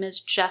 his name is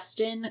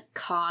Justin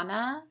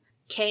Khanna,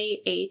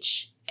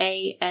 Khanna,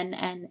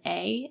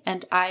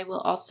 and I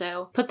will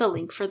also put the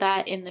link for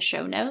that in the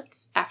show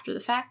notes after the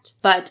fact.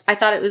 But I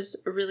thought it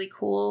was really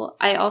cool.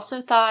 I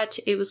also thought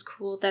it was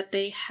cool that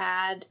they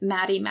had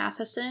Matty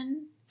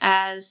Matheson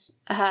as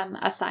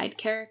a side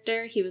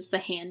character. He was the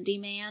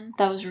handyman.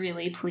 That was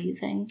really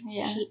pleasing.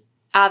 Yeah.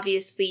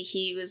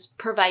 He was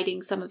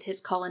providing some of his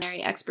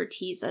culinary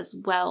expertise as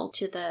well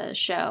to the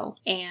show.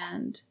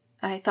 And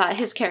I thought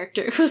his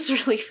character was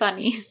really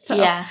funny. So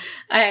yeah.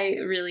 I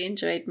really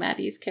enjoyed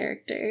Maddie's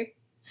character.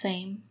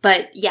 Same.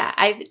 But yeah,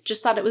 I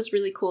just thought it was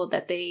really cool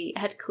that they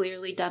had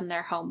clearly done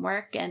their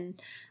homework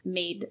and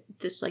made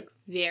this like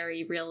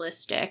very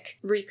realistic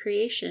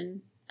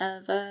recreation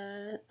of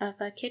a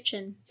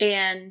kitchen.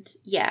 And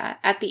yeah,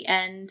 at the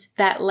end,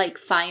 that like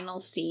final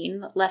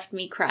scene left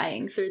me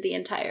crying through the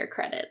entire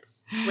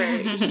credits, where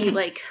he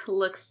like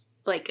looks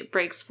like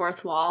breaks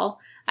fourth wall.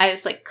 I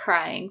was like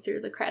crying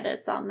through the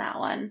credits on that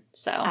one.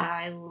 So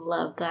I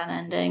loved that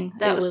ending.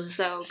 That was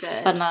so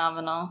good.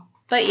 Phenomenal.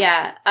 But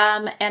yeah,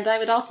 and I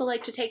would also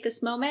like to take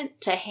this moment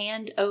to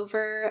hand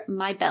over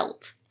my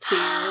belt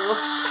to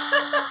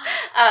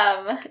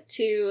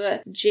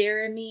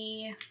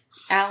Jeremy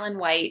Allen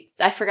White.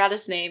 I forgot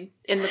his name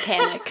in the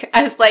panic.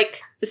 I was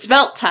like, it's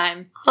belt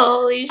time.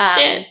 Holy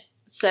shit.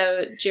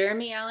 So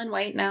Jeremy Allen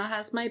White now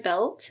has my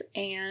belt,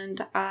 and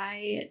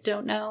I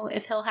don't know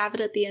if he'll have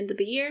it at the end of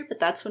the year, but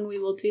that's when we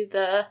will do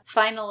the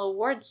final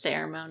awards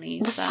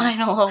ceremony. The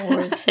final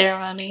awards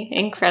ceremony.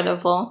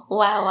 Incredible.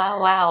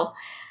 Wow.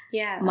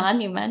 Yeah.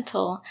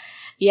 Monumental.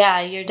 Yeah,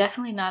 you're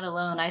definitely not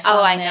alone. I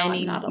saw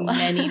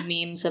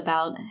many memes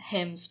about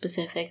him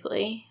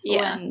specifically.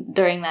 Yeah.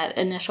 During that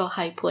initial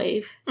hype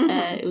wave.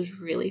 Mm-hmm. It was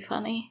really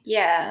funny.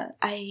 Yeah.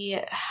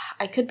 I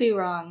could be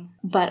wrong,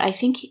 but I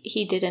think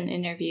he did an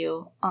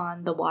interview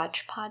on the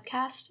Watch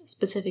podcast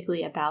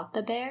specifically about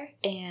the bear,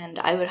 and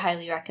I would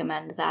highly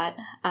recommend that.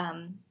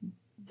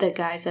 The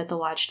guys at the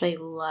Watch, they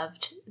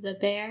loved the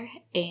bear,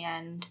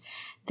 and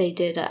they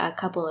did a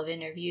couple of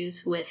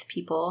interviews with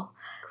people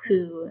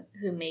who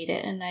made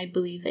it, and I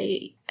believe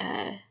they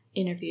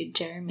interviewed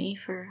Jeremy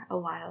for a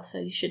while, so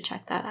you should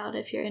check that out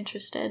if you're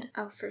interested.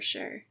 Oh, for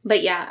sure.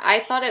 But yeah, I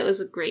thought it was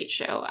a great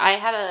show. I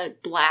had a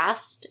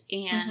blast,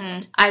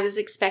 and I was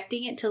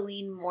expecting it to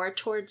lean more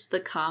towards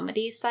the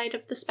comedy side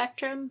of the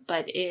spectrum,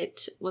 but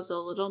it was a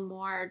little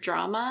more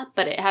drama,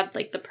 but it had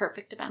like the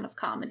perfect amount of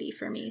comedy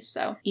for me,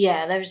 so.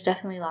 Yeah, there's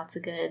definitely lots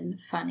of good,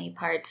 funny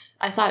parts.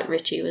 I thought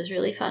Richie was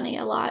really funny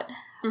a lot,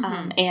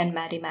 and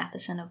Matty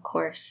Matheson, of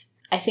course.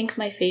 I think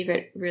my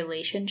favorite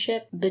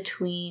relationship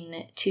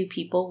between two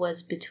people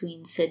was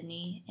between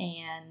Sydney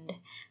and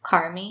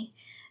Carmy,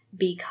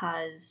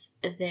 because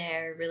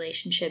their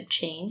relationship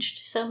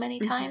changed so many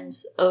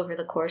times over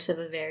the course of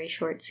a very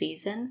short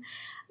season.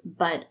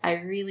 But I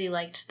really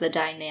liked the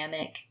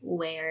dynamic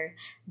where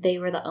they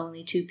were the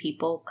only two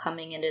people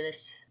coming into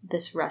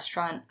this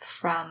restaurant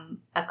from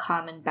a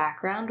common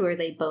background, where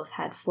they both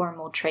had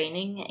formal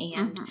training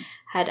and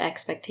had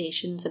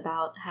expectations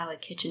about how a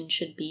kitchen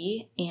should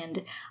be.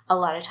 And a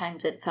lot of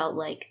times it felt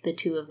like the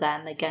two of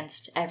them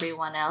against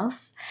everyone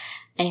else.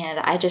 And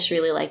I just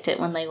really liked it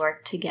when they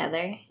worked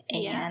together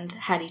and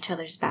had each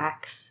other's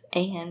backs.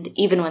 And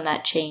even when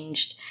that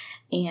changed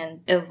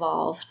and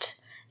evolved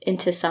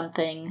into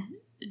something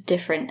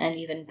different and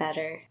even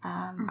better.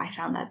 I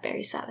found that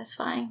very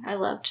satisfying. I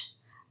loved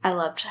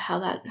how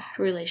that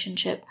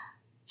relationship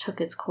took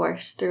its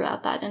course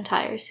throughout that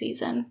entire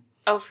season.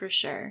 Oh, for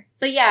sure.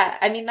 But yeah,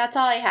 I mean, that's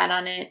all I had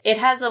on it. It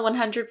has a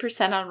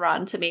 100% on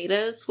Rotten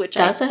Tomatoes, which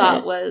I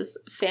thought was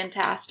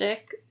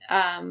fantastic.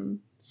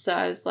 So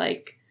I was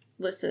like,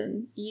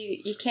 listen,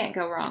 you can't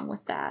go wrong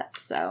with that.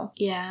 So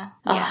yeah.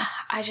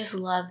 I just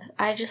love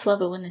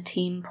it when a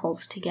team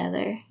pulls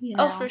together. You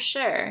know? Oh, for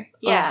sure.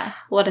 Yeah.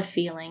 What a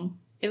feeling.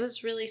 It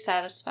was really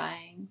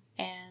satisfying.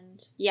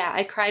 And yeah,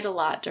 I cried a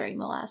lot during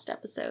the last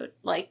episode.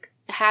 Like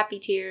happy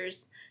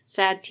tears,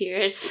 sad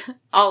tears,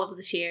 all of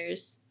the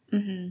tears.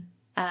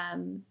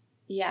 Mm-hmm.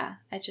 Yeah,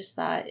 I just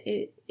thought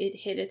it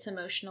hit its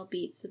emotional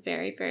beats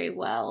very, very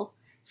well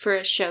for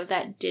a show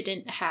that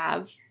didn't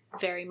have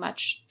very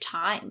much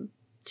time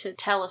to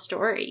tell a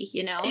story,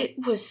 you know? It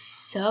was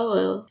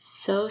so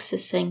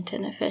succinct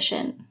and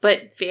efficient.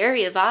 But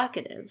very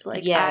evocative.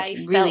 Like, yeah, I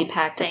really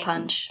packed things. A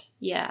punch.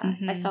 Yeah,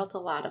 mm-hmm. I felt a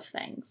lot of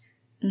things.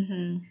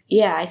 Mm-hmm.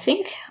 Yeah, I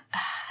think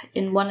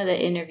in one of the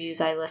interviews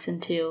I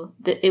listened to,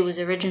 that it was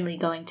originally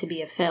going to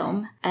be a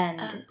film,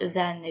 and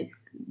then it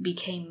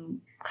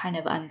became kind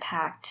of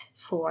unpacked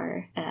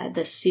for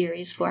the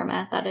series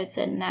format that it's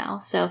in now.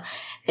 So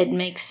it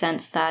makes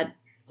sense that,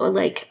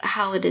 like,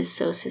 how it is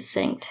so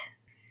succinct.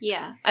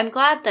 Yeah, I'm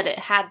glad that it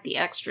had the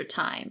extra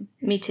time.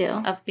 Me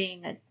too. Of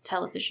being a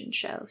television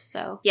show.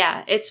 So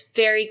yeah, it's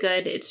very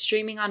good. It's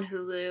streaming on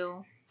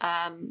Hulu.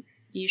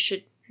 You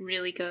should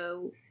really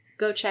go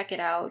check it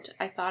out.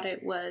 I thought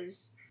it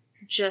was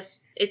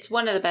it's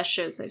one of the best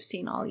shows I've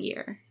seen all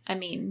year. I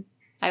mean,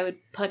 I would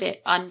put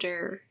it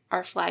under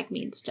Our Flag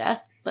Means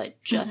Death,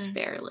 but just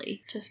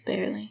barely. Just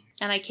barely.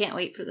 And I can't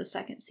wait for the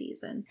second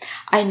season.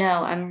 I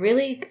know.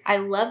 I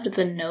loved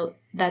the note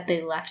that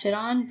they left it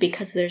on,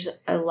 because there's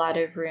a lot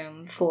of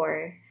room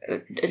for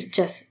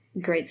just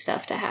great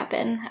stuff to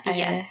happen.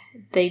 Yes.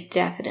 They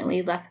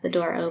definitely left the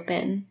door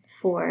open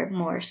for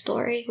more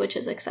story, which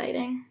is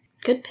exciting.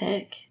 Good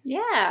pick.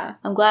 Yeah.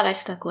 I'm glad I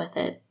stuck with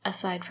it,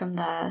 aside from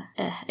the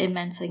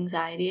immense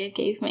anxiety it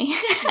gave me.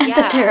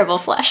 Yeah. The terrible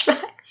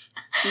flashbacks.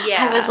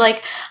 Yeah. I was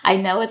like, I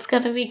know it's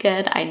going to be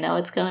good. I know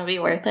it's going to be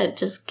worth it.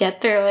 Just get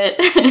through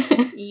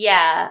it.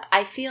 Yeah.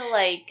 I feel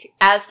like,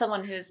 as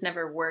someone who's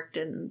never worked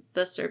in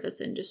the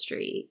service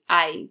industry,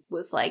 I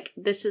was like,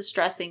 this is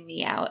stressing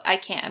me out. I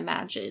can't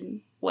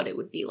imagine what it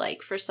would be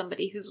like for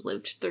somebody who's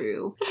lived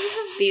through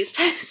these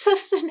types of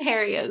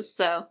scenarios.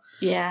 So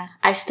yeah,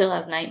 I still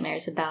have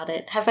nightmares about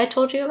it. Have I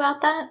told you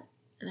about that?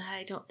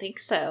 I don't think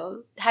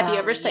so. Have you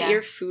ever set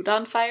your food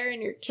on fire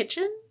in your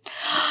kitchen?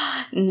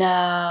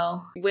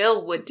 No.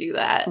 Will would do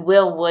that.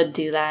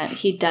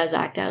 He does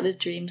act out his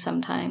dreams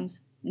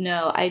sometimes.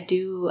 No, I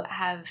do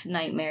have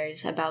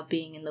nightmares about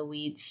being in the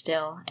weeds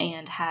still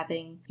and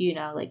having,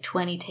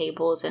 20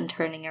 tables and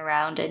turning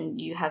around and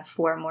you have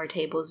 4 more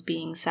tables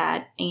being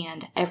sat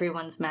and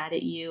everyone's mad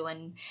at you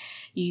and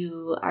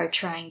you are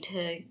trying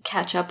to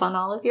catch up on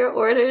all of your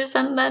orders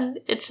and then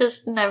it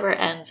just never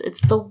ends.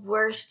 It's the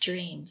worst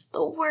dreams.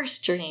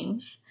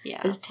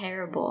 Yeah. It's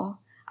terrible.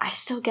 I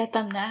still get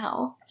them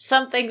now.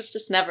 Some things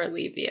just never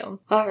leave you.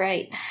 All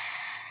right.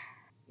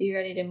 You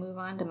ready to move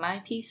on to my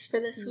piece for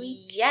this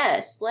week?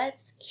 Yes,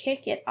 let's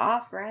kick it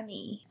off,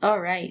 Remy.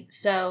 All right,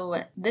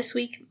 so this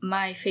week,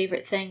 my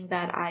favorite thing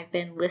that I've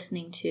been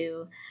listening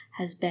to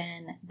has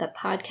been the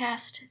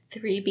podcast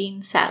 3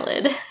 Bean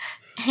Salad.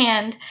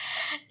 And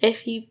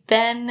if you've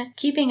been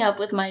keeping up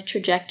with my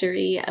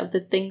trajectory of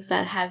the things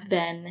that have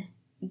been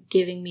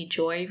giving me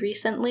joy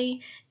recently,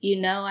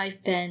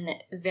 I've been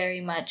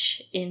very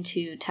much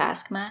into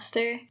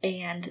Taskmaster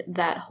and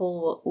that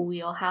whole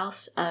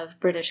wheelhouse of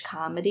British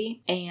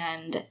comedy.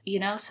 And,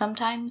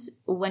 sometimes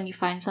when you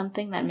find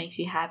something that makes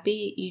you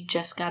happy, you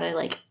just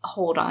gotta,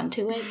 hold on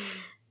to it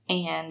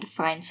and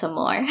find some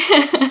more.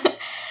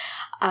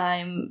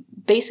 I'm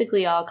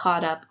basically all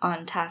caught up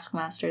on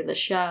Taskmaster the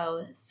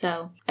show,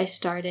 so I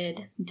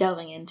started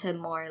delving into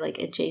more,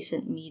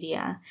 adjacent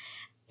media.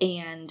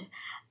 And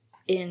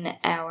in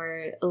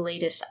our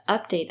latest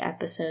update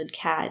episode,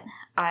 Kat,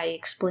 I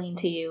explained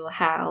to you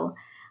how,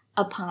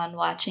 upon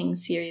watching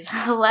Series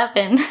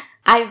 11,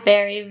 I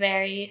very,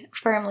 very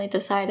firmly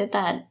decided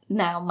that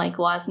now Mike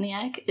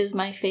Wozniak is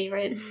my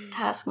favorite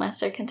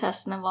Taskmaster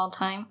contestant of all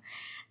time.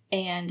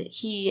 And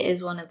he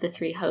is one of the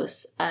 3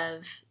 hosts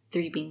of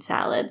 3 Bean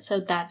Salad. So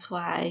that's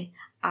why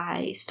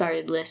I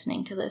started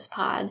listening to this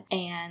pod.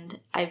 And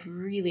I've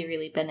really,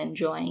 really been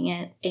enjoying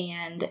it.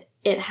 And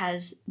it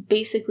has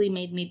basically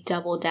made me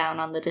double down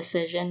on the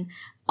decision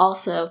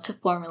also to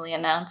formally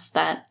announce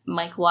that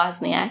Mike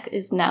Wozniak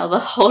is now the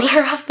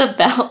holder of the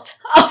belt.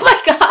 Oh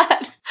my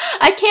god!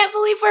 I can't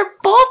believe we're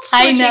both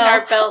switching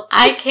our belts.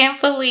 I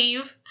can't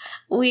believe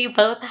we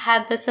both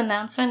had this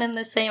announcement in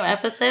the same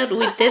episode.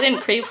 We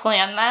didn't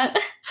pre-plan that.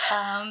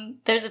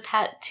 There's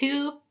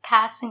 2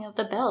 passing of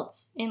the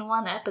belts in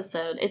one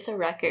episode. It's a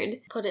record.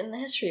 Put it in the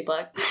history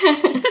book.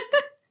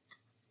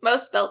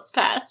 Most belts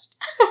passed.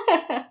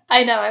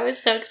 I know, I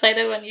was so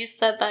excited when you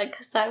said that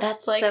because I was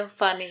That's like... so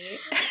funny.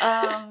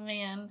 Oh,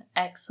 man.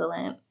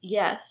 Excellent.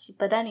 Yes,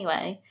 but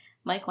anyway,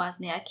 Mike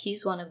Wozniak,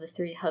 he's one of the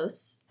 3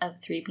 hosts of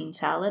Three Bean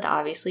Salad.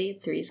 Obviously,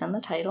 3's in the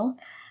title.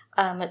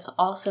 It's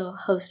also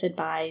hosted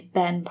by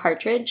Ben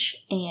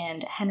Partridge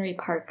and Henry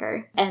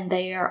Parker, and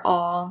they are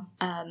all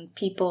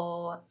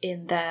people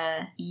in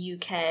the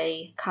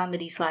UK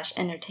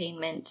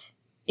comedy/entertainment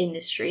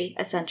industry,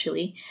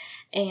 essentially.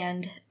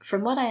 And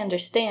from what I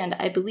understand,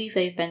 I believe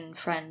they've been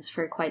friends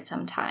for quite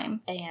some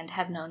time and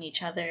have known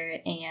each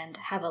other and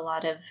have a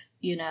lot of,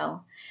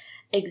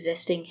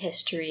 existing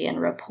history and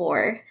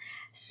rapport.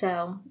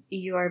 So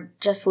you're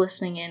just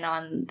listening in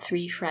on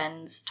 3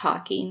 friends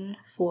talking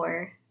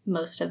for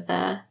most of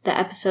the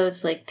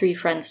episodes, like 3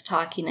 friends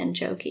talking and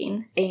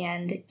joking.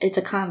 And it's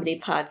a comedy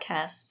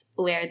podcast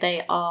where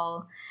they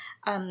all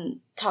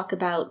talk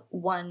about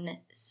one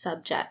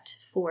subject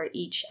for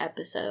each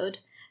episode.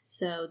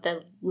 So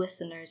the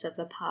listeners of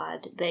the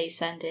pod, they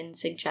send in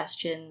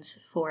suggestions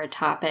for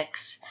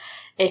topics.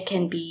 It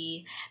can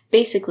be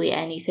basically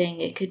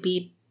anything. It could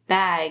be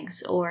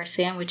bags or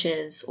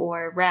sandwiches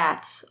or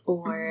rats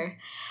or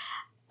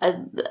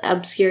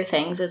obscure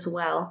things as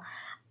well.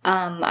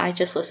 I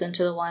just listened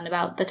to the one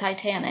about the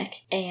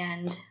Titanic,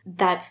 and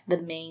that's the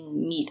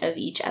main meat of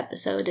each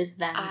episode, is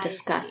them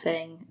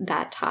discussing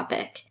that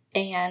topic.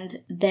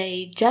 And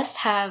they just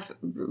have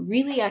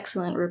really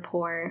excellent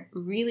rapport,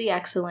 really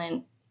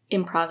excellent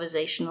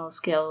improvisational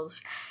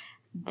skills.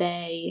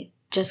 They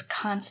just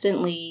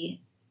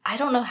constantly, I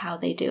don't know how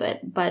they do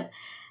it, but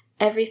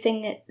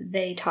everything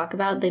they talk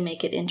about, they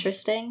make it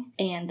interesting,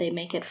 and they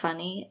make it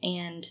funny,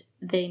 and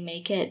they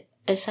make it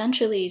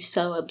essentially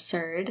so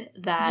absurd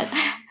that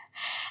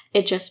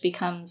it just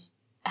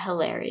becomes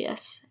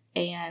hilarious.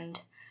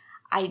 And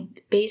I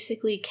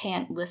basically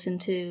can't listen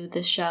to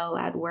the show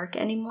at work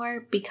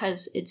anymore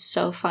because it's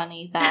so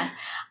funny that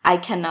I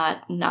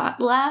cannot not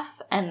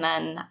laugh, and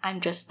then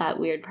I'm just that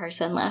weird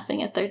person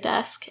laughing at their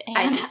desk,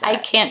 and I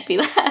can't be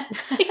that.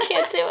 I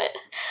can't do it.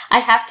 I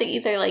have to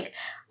either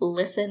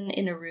listen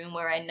in a room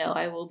where I know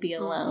I will be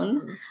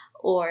alone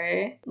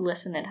or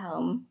listen at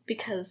home,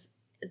 because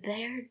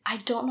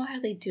I don't know how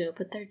they do it,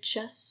 but they're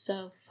just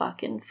so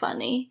fucking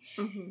funny.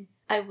 Mm-hmm.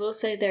 I will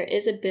say there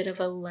is a bit of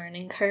a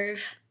learning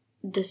curve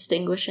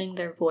distinguishing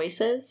their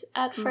voices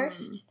at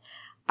first.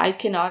 I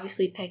can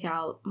obviously pick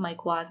out Mike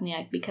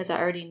Wozniak because I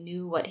already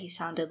knew what he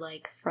sounded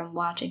like from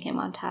watching him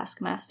on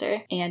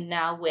Taskmaster. And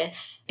now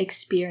with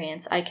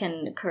experience, I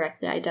can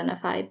correctly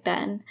identify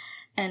Ben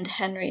and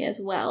Henry as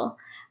well.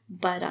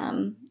 But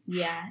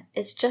yeah,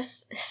 it's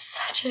just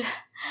such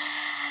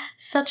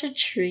a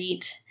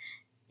treat.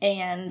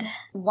 And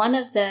one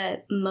of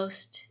the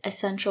most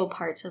essential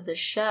parts of the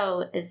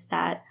show is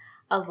that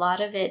a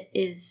lot of it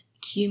is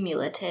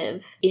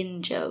cumulative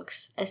in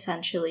jokes,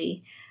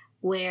 essentially,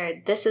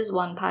 where this is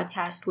one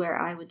podcast where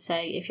I would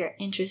say if you're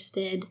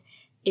interested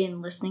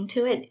in listening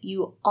to it,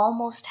 you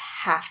almost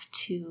have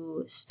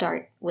to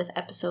start with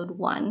episode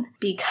 1,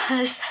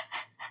 because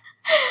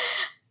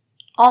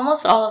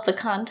almost all of the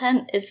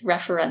content is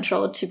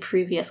referential to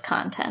previous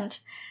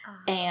content.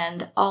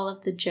 And all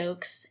of the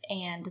jokes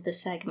and the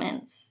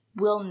segments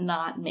will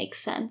not make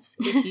sense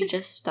if you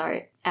just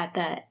start at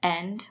the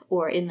end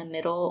or in the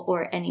middle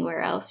or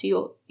anywhere else.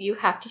 You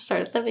have to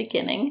start at the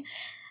beginning.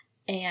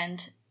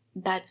 And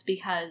that's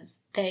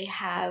because they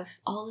have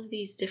all of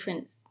these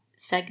different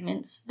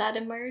segments that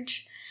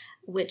emerge,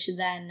 which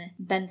then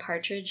Ben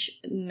Partridge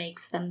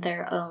makes them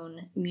their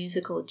own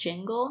musical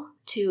jingle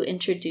to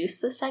introduce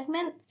the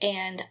segment.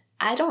 And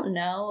I don't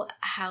know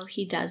how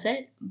he does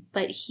it,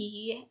 but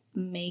he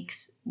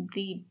makes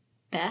the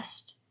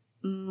best,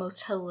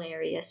 most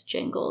hilarious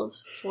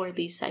jingles for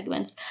these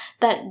segments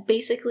that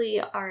basically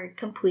are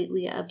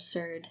completely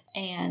absurd.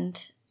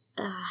 And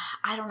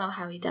I don't know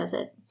how he does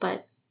it,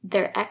 but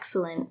they're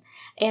excellent.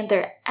 And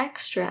they're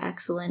extra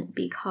excellent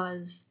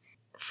because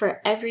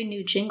for every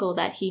new jingle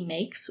that he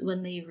makes,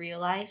 when they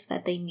realize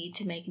that they need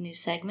to make a new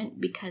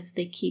segment because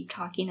they keep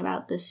talking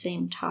about the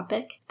same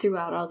topic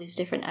throughout all these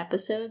different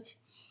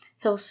episodes,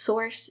 he'll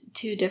source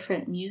 2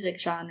 different music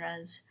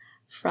genres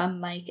from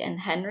Mike and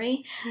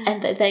Henry,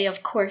 and they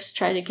of course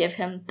try to give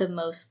him the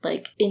most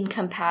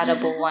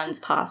incompatible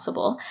ones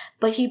possible,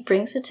 but he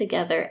brings it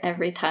together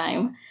every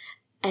time,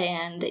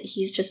 and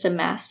he's just a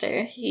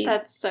master.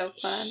 That's so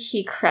fun.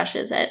 He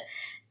crushes it,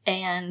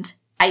 and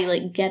I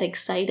get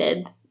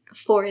excited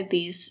for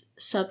these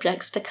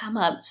subjects to come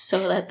up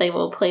so that they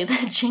will play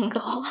the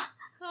jingle.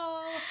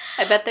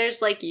 I bet there's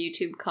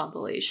YouTube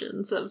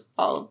compilations of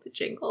all of the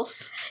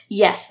jingles.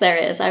 Yes, there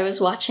is. I was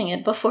watching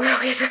it before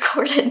we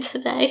recorded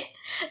today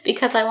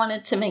because I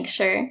wanted to make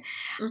sure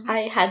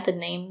I had the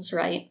names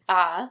right.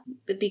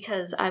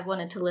 Because I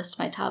wanted to list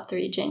my top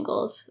 3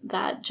 jingles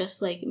that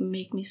just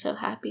make me so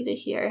happy to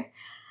hear.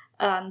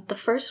 The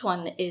first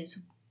one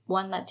is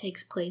one that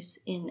takes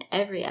place in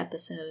every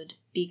episode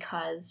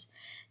because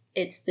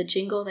it's the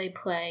jingle they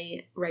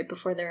play right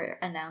before they're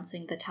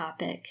announcing the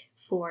topic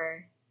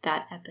for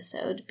that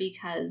episode,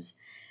 because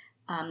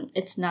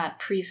It's not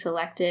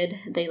pre-selected.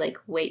 They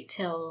wait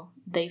till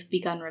they've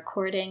begun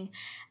recording,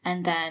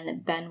 and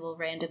then Ben will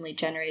randomly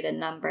generate a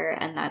number,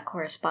 and that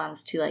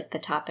corresponds to the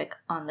topic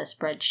on the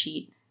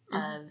spreadsheet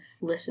of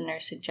listener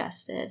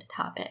suggested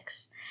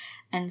topics.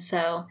 And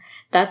so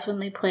that's when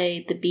they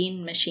play the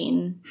Bean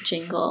Machine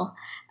jingle,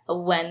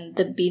 when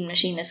the Bean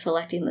Machine is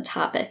selecting the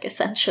topic,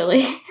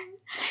 essentially.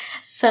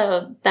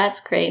 So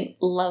that's great.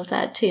 Love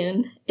that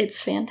tune.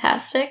 It's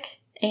fantastic.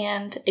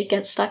 And it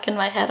gets stuck in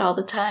my head all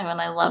the time, and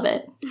I love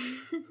it.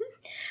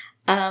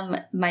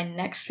 My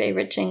next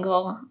favorite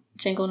jingle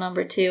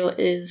number 2,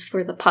 is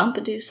for the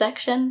Pompidou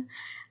section,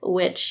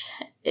 which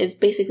is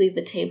basically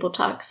the table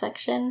talk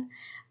section,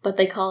 but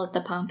they call it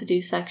the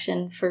Pompidou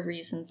section for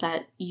reasons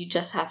that you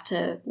just have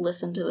to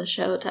listen to the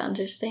show to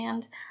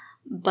understand.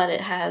 But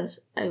it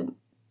has a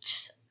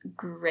just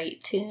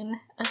great tune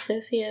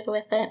associated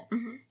with it.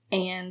 Mm-hmm.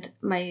 And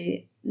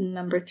my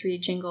number 3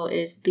 jingle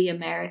is the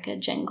America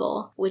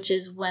jingle, which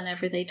is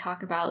whenever they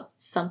talk about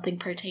something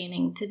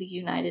pertaining to the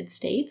United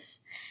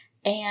States.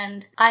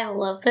 And I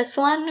love this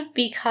one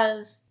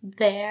because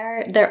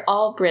they're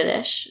all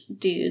British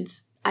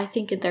dudes, I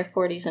think in their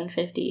 40s and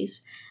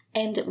 50s.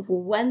 And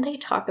when they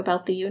talk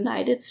about the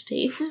United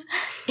States,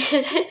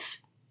 it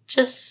is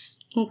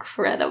just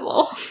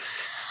incredible.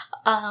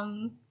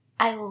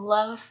 I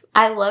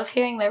love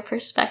hearing their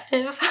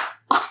perspective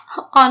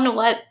on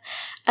what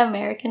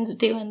Americans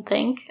do and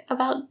think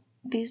about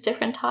these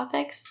different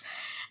topics.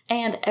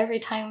 And every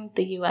time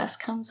the US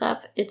comes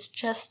up, it's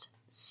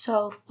just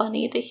so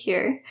funny to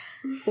hear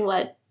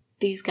what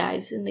these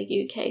guys in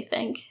the UK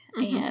think.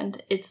 Mm-hmm.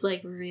 And it's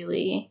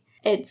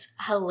it's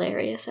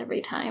hilarious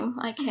every time.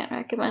 I can't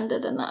recommend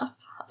it enough.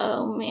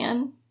 Oh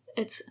man,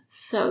 it's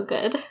so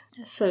good.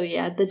 So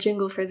yeah, the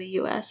jingle for the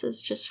US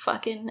is just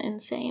fucking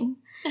insane.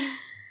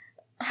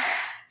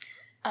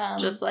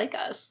 Just like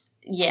us.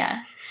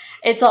 Yeah.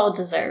 It's all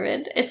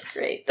deserved. It's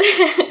great.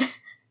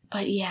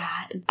 But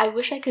yeah, I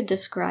wish I could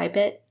describe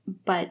it,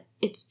 but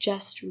it's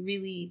just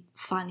really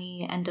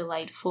funny and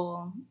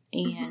delightful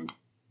and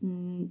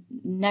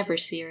never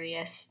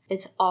serious.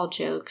 It's all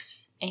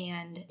jokes,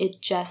 and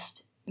it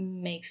just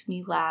makes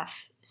me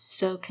laugh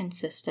so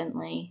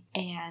consistently,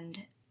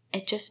 and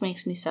it just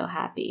makes me so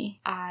happy.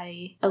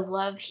 I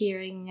love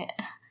hearing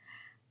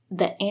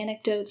the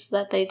anecdotes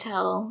that they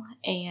tell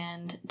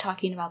and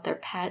talking about their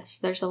pets.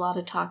 There's a lot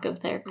of talk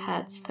of their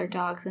pets, their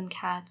dogs and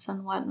cats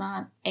and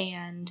whatnot.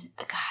 And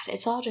God,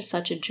 it's all just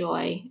such a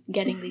joy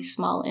getting these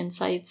small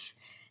insights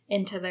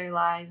into their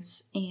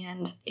lives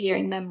and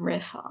hearing them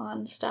riff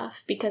on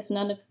stuff, because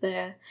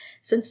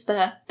since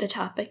the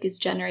topic is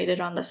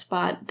generated on the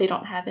spot, they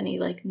don't have any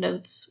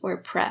notes or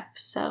prep.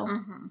 So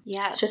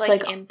yeah, it's just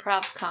like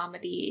improv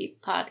comedy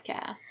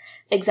podcast.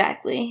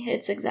 Exactly.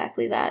 It's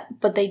exactly that.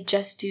 But they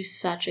just do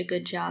such a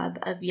good job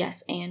of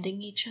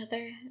yes-anding each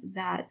other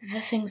that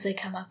the things they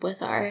come up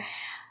with are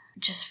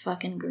just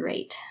fucking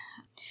great.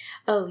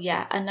 Oh,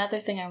 yeah. Another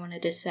thing I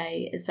wanted to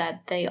say is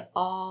that they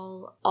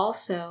all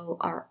also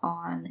are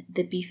on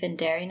the Beef and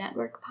Dairy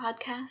Network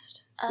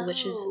podcast,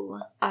 which is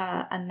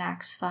a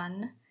Max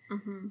Fun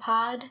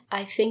pod.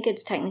 I think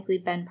it's technically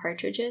Ben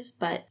Partridge's,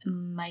 but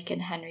Mike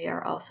and Henry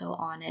are also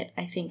on it,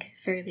 I think,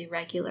 fairly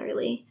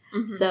regularly.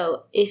 Mm-hmm.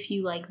 So if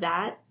you like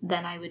that,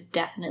 then I would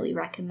definitely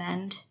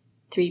recommend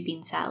 3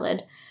 Bean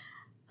Salad,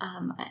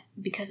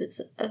 because it's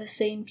the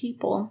same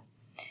people.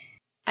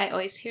 I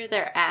always hear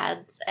their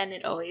ads, and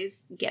it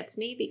always gets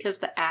me because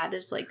the ad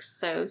is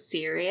so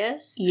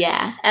serious.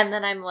 Yeah. And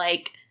then I'm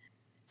like,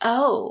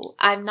 oh,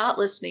 I'm not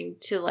listening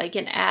to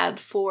an ad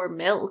for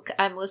milk.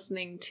 I'm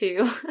listening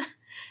to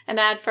an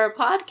ad for a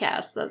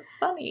podcast. That's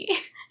funny.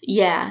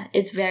 Yeah,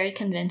 it's very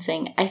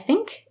convincing. I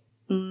think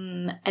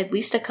at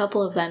least a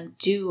couple of them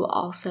do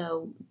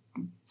also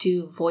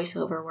do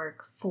voiceover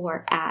work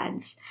for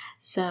ads.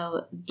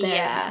 So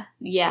they're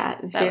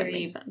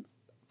very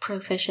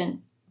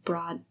proficient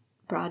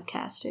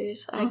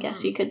broadcasters, I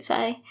guess you could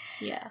say.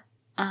 Yeah.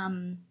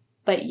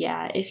 But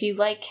yeah, if you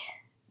like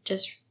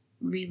just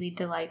really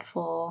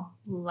delightful,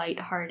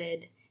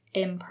 lighthearted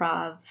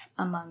improv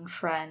among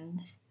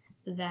friends,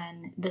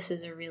 then this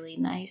is a really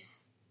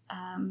nice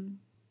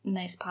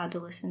pod to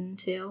listen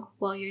to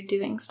while you're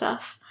doing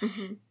stuff.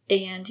 Mm-hmm.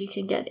 And you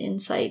can get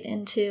insight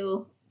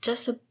into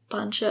just a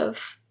bunch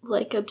of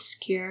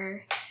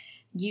obscure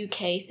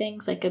UK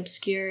things,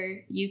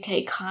 obscure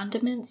UK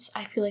condiments.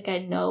 I feel like I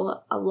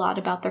know a lot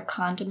about their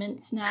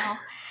condiments now.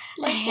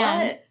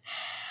 What?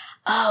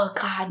 Oh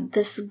God,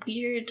 this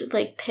weird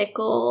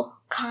pickle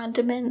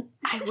condiment.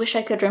 I wish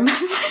I could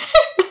remember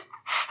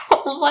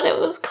what it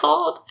was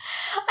called.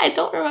 I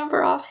don't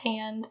remember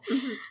offhand.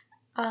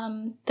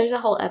 Mm-hmm. There's a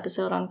whole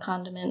episode on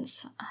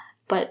condiments,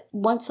 but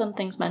once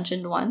something's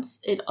mentioned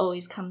once, it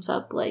always comes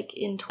up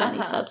in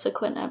 20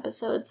 subsequent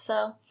episodes.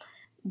 So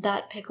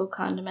that pickle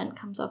condiment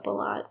comes up a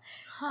lot.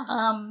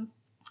 Huh.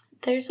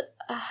 There's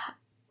a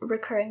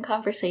recurring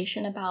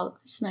conversation about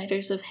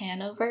Snyder's of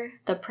Hanover,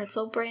 the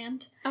pretzel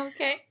brand.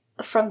 Okay.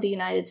 From the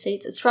United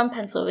States. It's from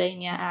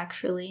Pennsylvania,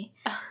 actually.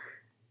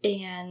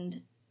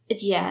 And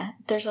yeah,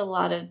 there's a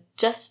lot of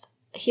just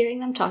hearing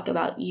them talk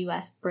about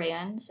US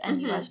brands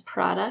and Mhm. US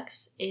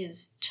products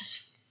is just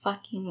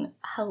fucking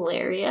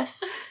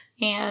hilarious.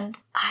 And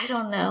I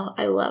don't know,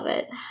 I love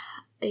it.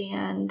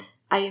 And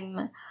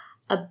I'm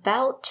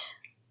about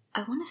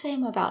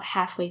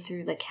halfway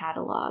through the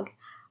catalog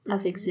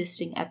of Mhm.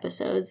 existing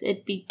episodes.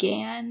 They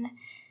began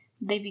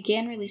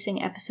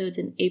releasing episodes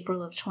in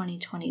April of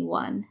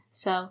 2021.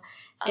 So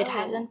it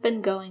hasn't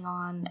been going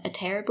on a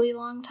terribly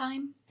long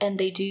time, and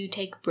they do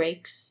take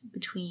breaks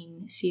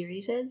between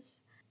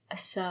series.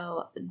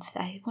 So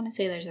I want to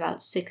say there's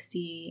about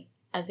 60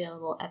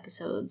 available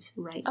episodes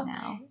right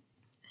now.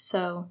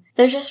 So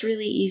they're just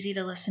really easy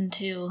to listen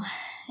to.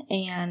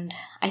 And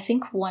I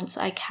think once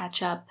I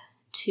catch up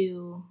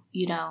to,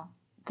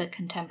 the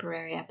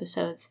contemporary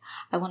episodes,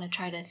 I want to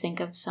try to think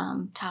of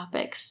some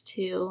topics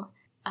to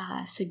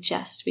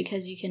suggest,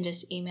 because you can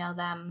just email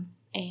them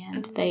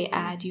and they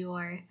add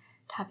your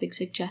topic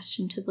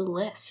suggestion to the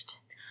list.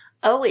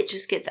 Oh, it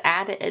just gets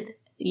added.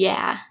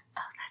 Yeah.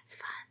 Oh, that's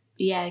fun.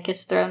 Yeah, it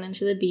gets thrown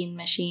into the bean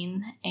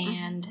machine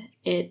and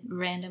it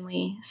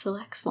randomly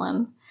selects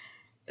one.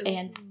 Ooh.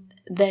 And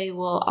they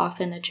will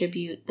often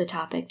attribute the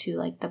topic to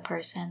like the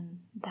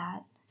person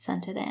that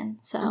sent it in.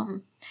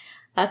 So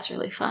that's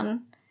really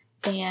fun.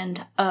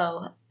 And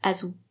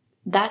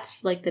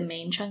that's like the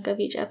main chunk of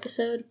each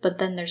episode, but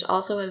then there's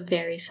also a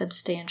very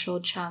substantial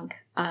chunk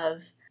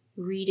of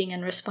reading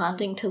and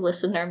responding to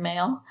listener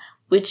mail,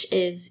 which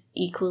is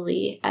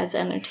equally as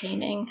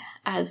entertaining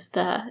as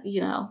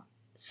the,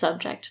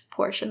 subject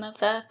portion of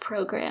the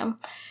program,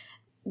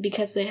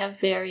 because they have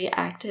very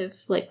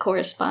active like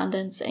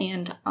correspondence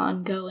and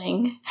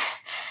ongoing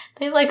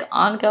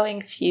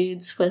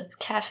feuds with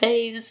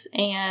cafes,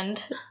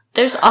 and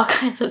there's all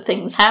kinds of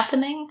things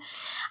happening.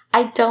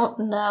 I don't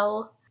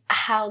know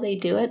how they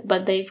do it,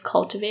 but they've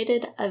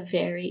cultivated a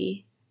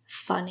very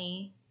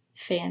funny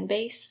fan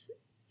base,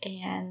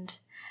 and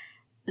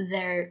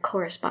their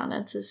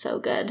correspondence is so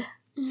good.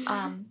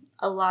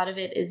 A lot of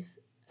it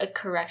is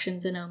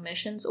corrections and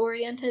omissions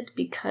oriented,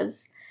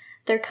 because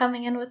they're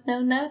coming in with no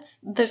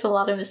notes. There's a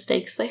lot of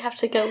mistakes they have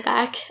to go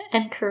back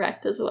and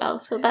correct as well,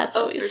 so that's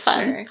always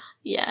fun. Sure.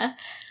 Yeah.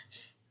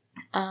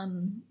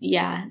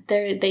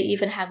 They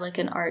even have like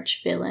an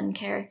arch villain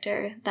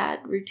character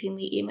that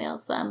routinely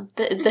emails them.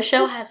 The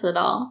show has it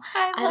all.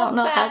 I don't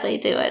know how they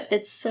do it.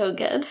 It's so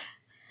good.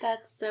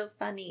 That's so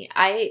funny.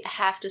 I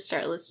have to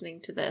start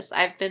listening to this.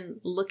 I've been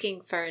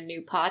looking for a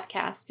new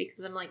podcast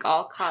because I'm like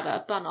all caught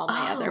up on all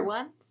my other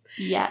ones.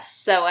 Yes.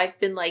 So I've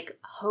been like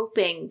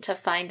hoping to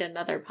find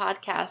another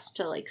podcast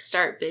to like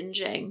start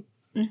binging.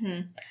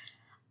 Mm-hmm.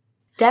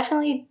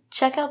 Definitely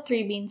check out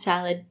 3 Bean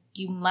Salad.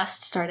 You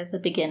must start at the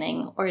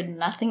beginning or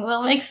nothing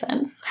will make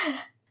sense.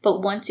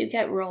 But once you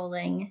get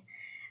rolling,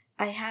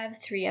 I have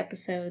 3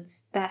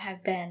 episodes that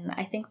have been,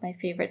 I think, my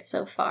favorites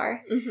so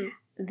far. Mm-hmm.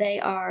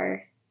 They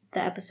are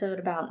the episode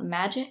about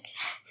magic,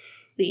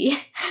 the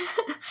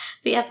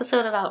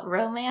episode about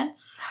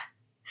romance,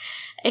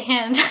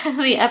 and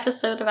the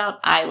episode about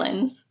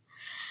islands.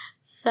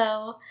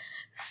 So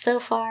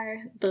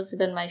far, those have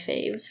been my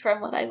faves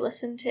from what I've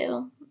listened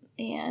to.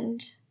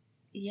 And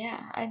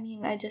yeah, I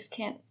mean, I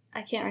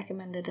can't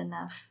recommend it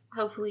enough.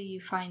 Hopefully you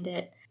find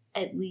it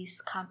at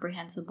least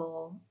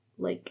comprehensible,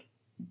 like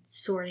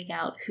sorting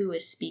out who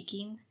is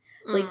speaking.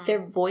 Like,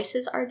 their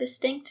voices are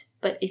distinct,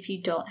 but if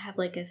you don't have,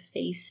 like, a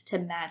face to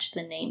match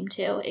the name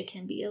to, it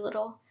can be a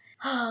little,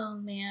 oh,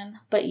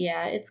 man. But,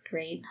 yeah, it's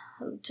great.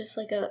 Just,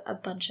 like, a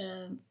bunch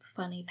of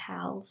funny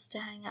pals to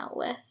hang out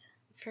with.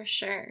 For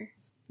sure.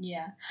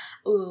 Yeah.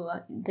 Ooh,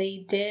 they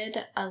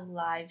did a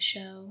live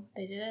show.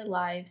 They did a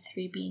live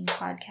 3 Bean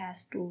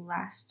podcast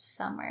last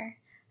summer.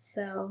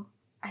 So,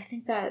 I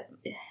think that,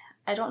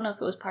 I don't know if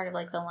it was part of,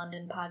 like, the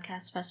London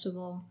Podcast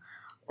Festival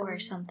or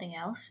something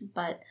else,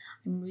 but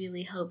I'm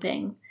really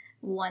hoping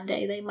one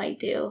day they might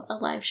do a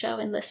live show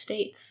in the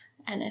States.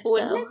 And if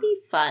Wouldn't it be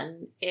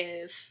fun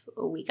if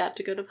we got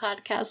to go to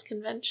podcast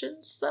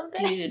conventions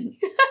someday? Dude,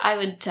 I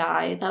would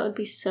die. That would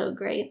be so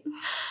great.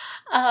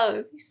 Oh, it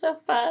would be so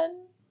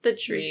fun. The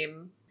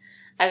dream.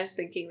 I was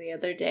thinking the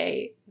other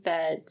day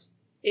that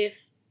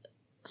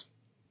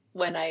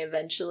when I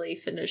eventually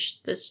finish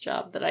this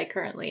job that I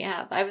currently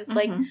have, I was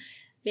like,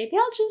 maybe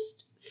I'll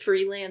just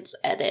freelance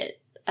edit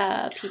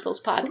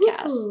people's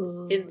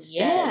podcasts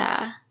instead.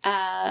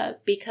 Yeah.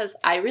 Because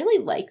I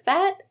really like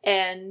that,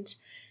 and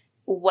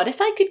what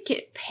if I could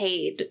get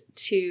paid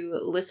to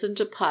listen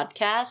to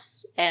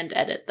podcasts and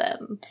edit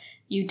them?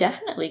 You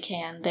definitely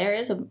can.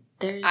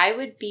 I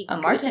would be a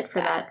market for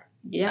that.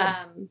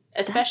 Yeah.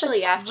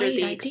 Especially after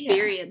the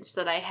experience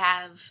that I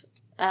have,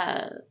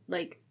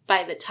 like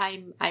by the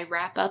time I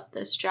wrap up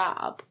this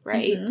job,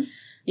 right? Mm-hmm.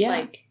 Yeah.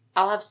 Like,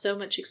 I'll have so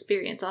much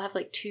experience. I'll have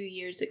like 2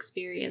 years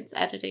experience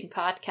editing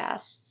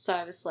podcasts. So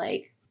I was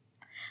like,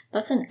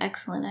 that's an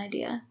excellent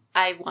idea.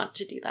 I want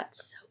to do that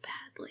so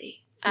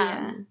badly.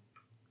 Yeah.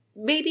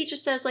 Maybe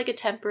just as like a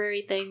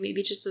temporary thing,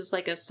 maybe just as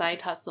like a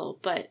side hustle,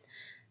 but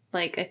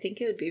like I think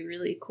it would be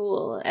really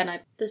cool.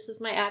 And this is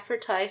my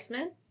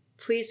advertisement.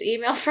 Please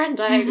email Friend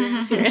Diagram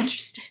if you're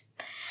interested.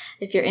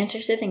 If you're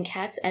interested in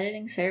Kat's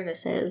editing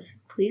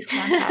services, please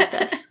contact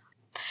us.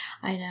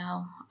 I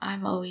know.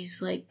 I'm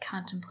always, like,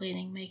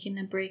 contemplating making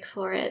a break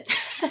for it.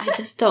 I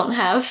just don't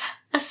have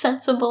a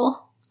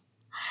sensible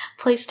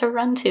place to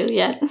run to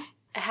yet.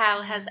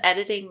 How has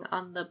editing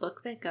on the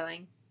book been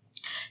going?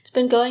 It's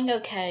been going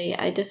okay.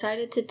 I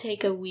decided to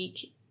take a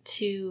week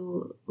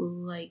to,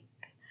 like,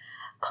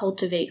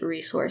 cultivate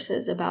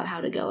resources about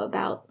how to go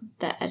about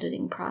the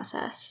editing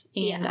process.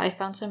 And I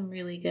found some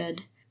really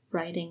good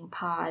writing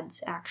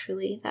pods,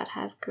 actually, that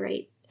have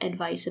great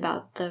advice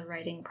about the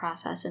writing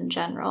process in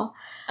general.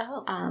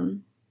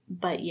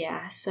 But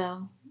yeah,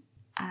 so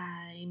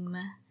I'm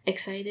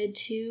excited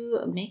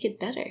to make it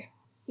better.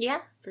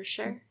 Yeah, for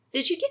sure.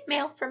 Did you get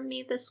mail from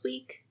me this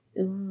week?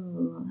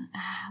 Ooh,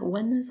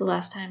 when was the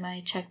last time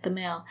I checked the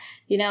mail?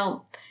 You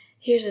know,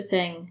 here's the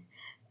thing.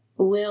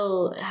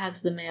 Will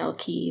has the mail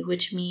key,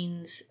 which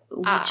means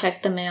we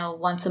check the mail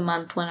once a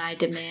month when I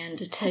demand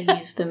to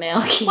use the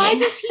mail key. Why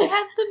does he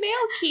have the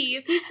mail key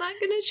if he's not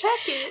going to check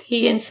it?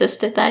 He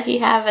insisted that he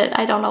have it.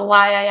 I don't know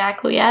why I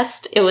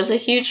acquiesced. It was a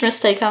huge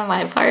mistake on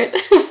my part.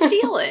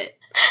 Steal it.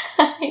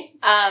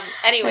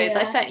 Anyways,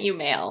 I sent you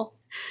mail.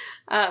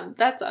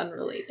 That's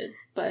unrelated,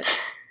 but...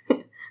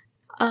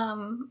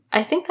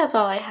 I think that's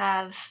all I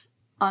have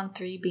on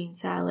 3 Bean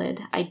Salad.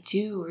 I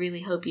do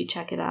really hope you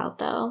check it out,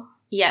 though.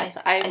 Yes,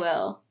 I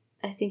will.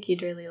 I think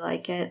you'd really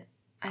like it.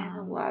 I have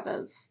a lot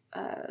of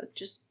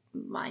just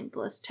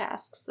mindless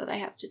tasks that I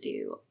have to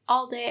do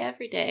all day,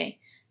 every day.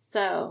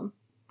 So,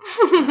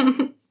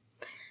 well,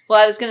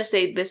 I was going to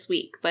say this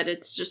week, but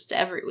it's just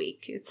every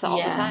week. It's all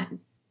the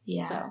time.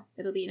 Yeah. So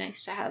it'll be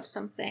nice to have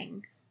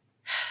something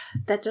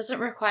that doesn't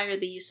require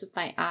the use of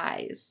my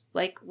eyes.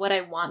 Like, what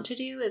I want to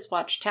do is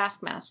watch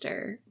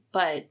Taskmaster,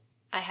 but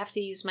I have to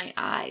use my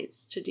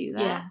eyes to do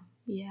that.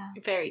 Yeah.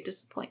 Very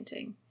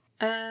disappointing.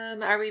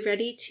 Are we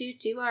ready to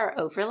do our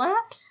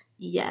overlaps?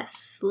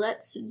 Yes,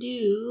 let's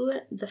do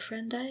the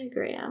Venn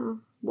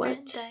diagram.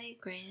 What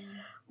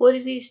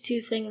do these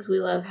 2 things we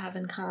love have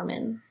in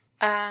common?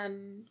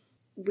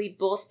 We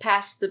both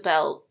passed the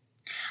belt.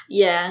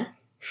 Yeah.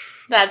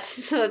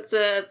 That's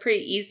a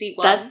pretty easy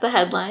one. That's the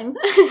headline.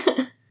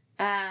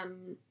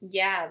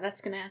 Yeah,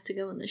 that's gonna have to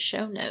go in the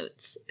show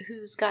notes.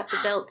 Who's got the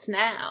belts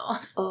now?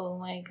 Oh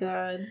my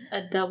god.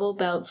 A double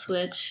belt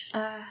switch.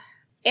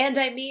 And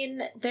I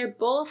mean, they're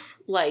both,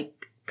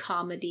 like,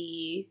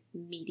 comedy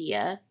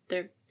media.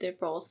 They're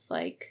both,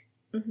 like,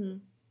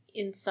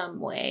 in some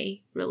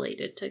way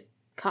related to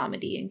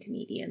comedy and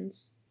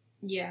comedians.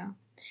 Yeah.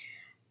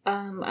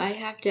 I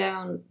have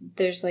down,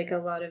 there's, like, a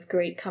lot of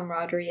great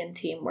camaraderie and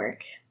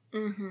teamwork.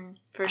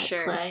 For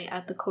sure. Play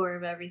at the core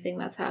of everything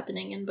that's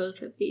happening in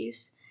both of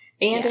these.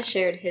 And a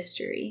shared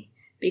history.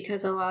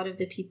 Because a lot of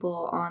the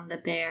people on the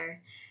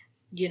Bear,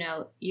 you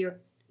know,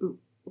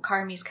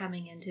 Carmy's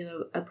coming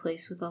into a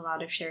place with a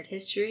lot of shared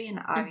history, and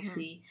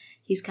obviously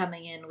he's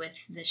coming in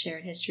with the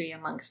shared history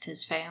amongst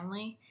his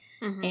family,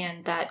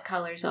 and that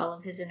colors all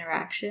of his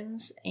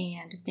interactions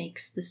and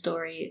makes the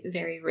story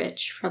very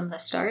rich from the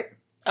start.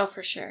 Oh,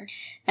 for sure.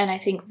 And I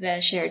think the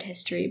shared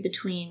history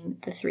between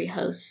the 3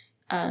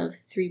 hosts of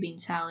 3 Bean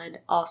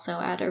Salad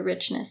also add a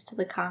richness to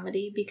the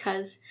comedy,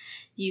 because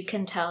you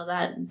can tell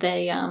that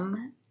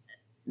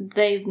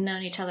they've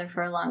known each other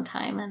for a long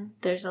time, and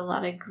there's a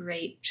lot of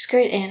great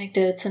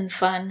anecdotes and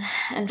fun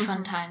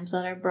times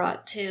that are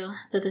brought to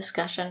the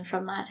discussion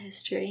from that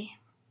history.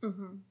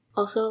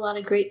 Also, a lot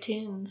of great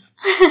tunes.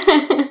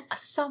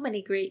 So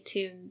many great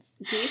tunes.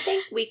 Do you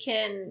think we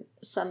can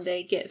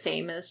someday get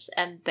famous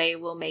and they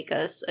will make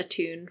us a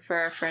tune for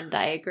our Venn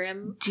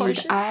diagram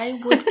portion? Dude, I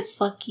would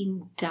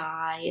fucking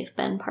die if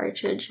Ben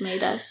Partridge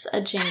made us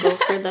a jingle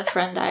for the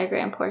Venn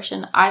diagram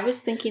portion. I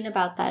was thinking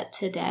about that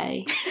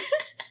today.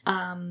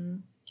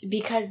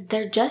 Because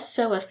they're just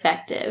so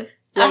effective.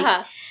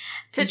 Like,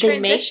 to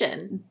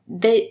transition.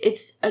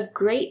 It's a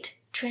great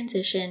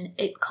transition.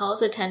 It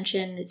calls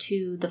attention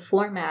to the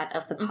format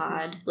of the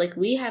pod. Like,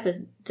 we have a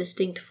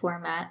distinct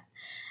format,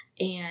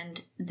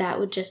 and that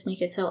would just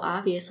make it so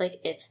obvious. Like,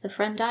 it's the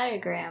Venn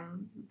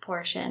diagram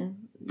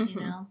portion, you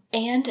know?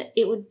 And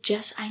it would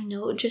just, I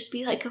know it would just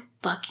be like a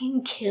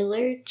fucking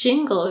killer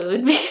jingle. It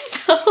would be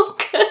so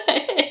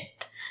good.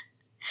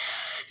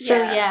 So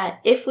yeah,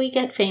 if we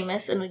get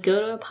famous and we go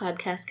to a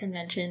podcast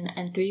convention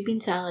and 3 Bean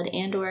Salad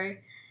and or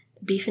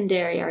Beef and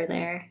Dairy are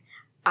there,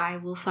 I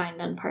will find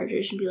Ben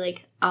Partridge and be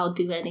like, I'll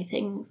do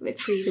anything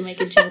for you to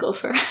make a jingle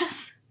for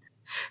us.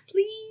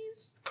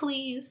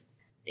 Please.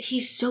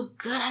 He's so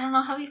good. I don't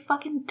know how he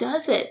fucking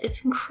does it.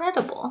 It's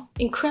incredible.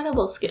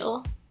 Incredible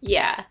skill.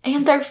 Yeah.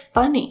 And they're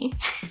funny.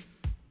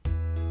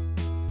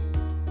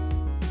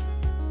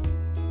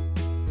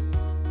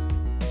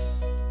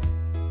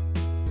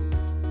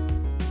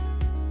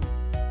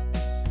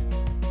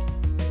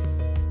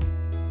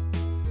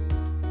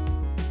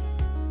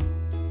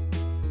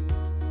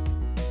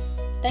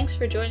 Thanks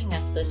for joining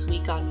us this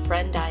week on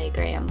Venn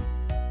Diagram.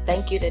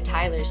 Thank you to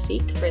Tyler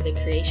Seek for the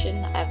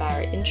creation of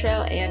our intro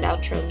and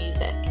outro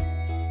music.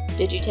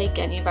 Did you take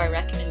any of our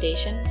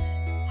recommendations?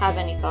 Have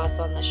any thoughts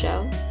on the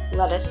show?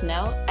 let us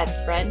know at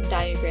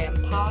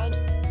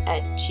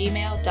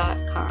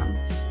frienddiagrampod@gmail.com,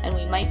 and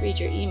we might read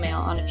your email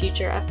on a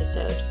future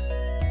episode.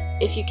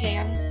 If you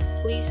can,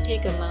 please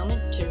take a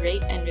moment to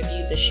rate and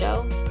review the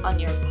show on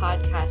your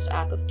podcast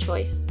app of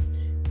choice,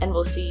 and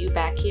we'll see you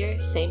back here,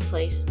 same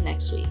place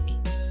next week.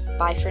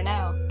 Bye for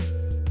now.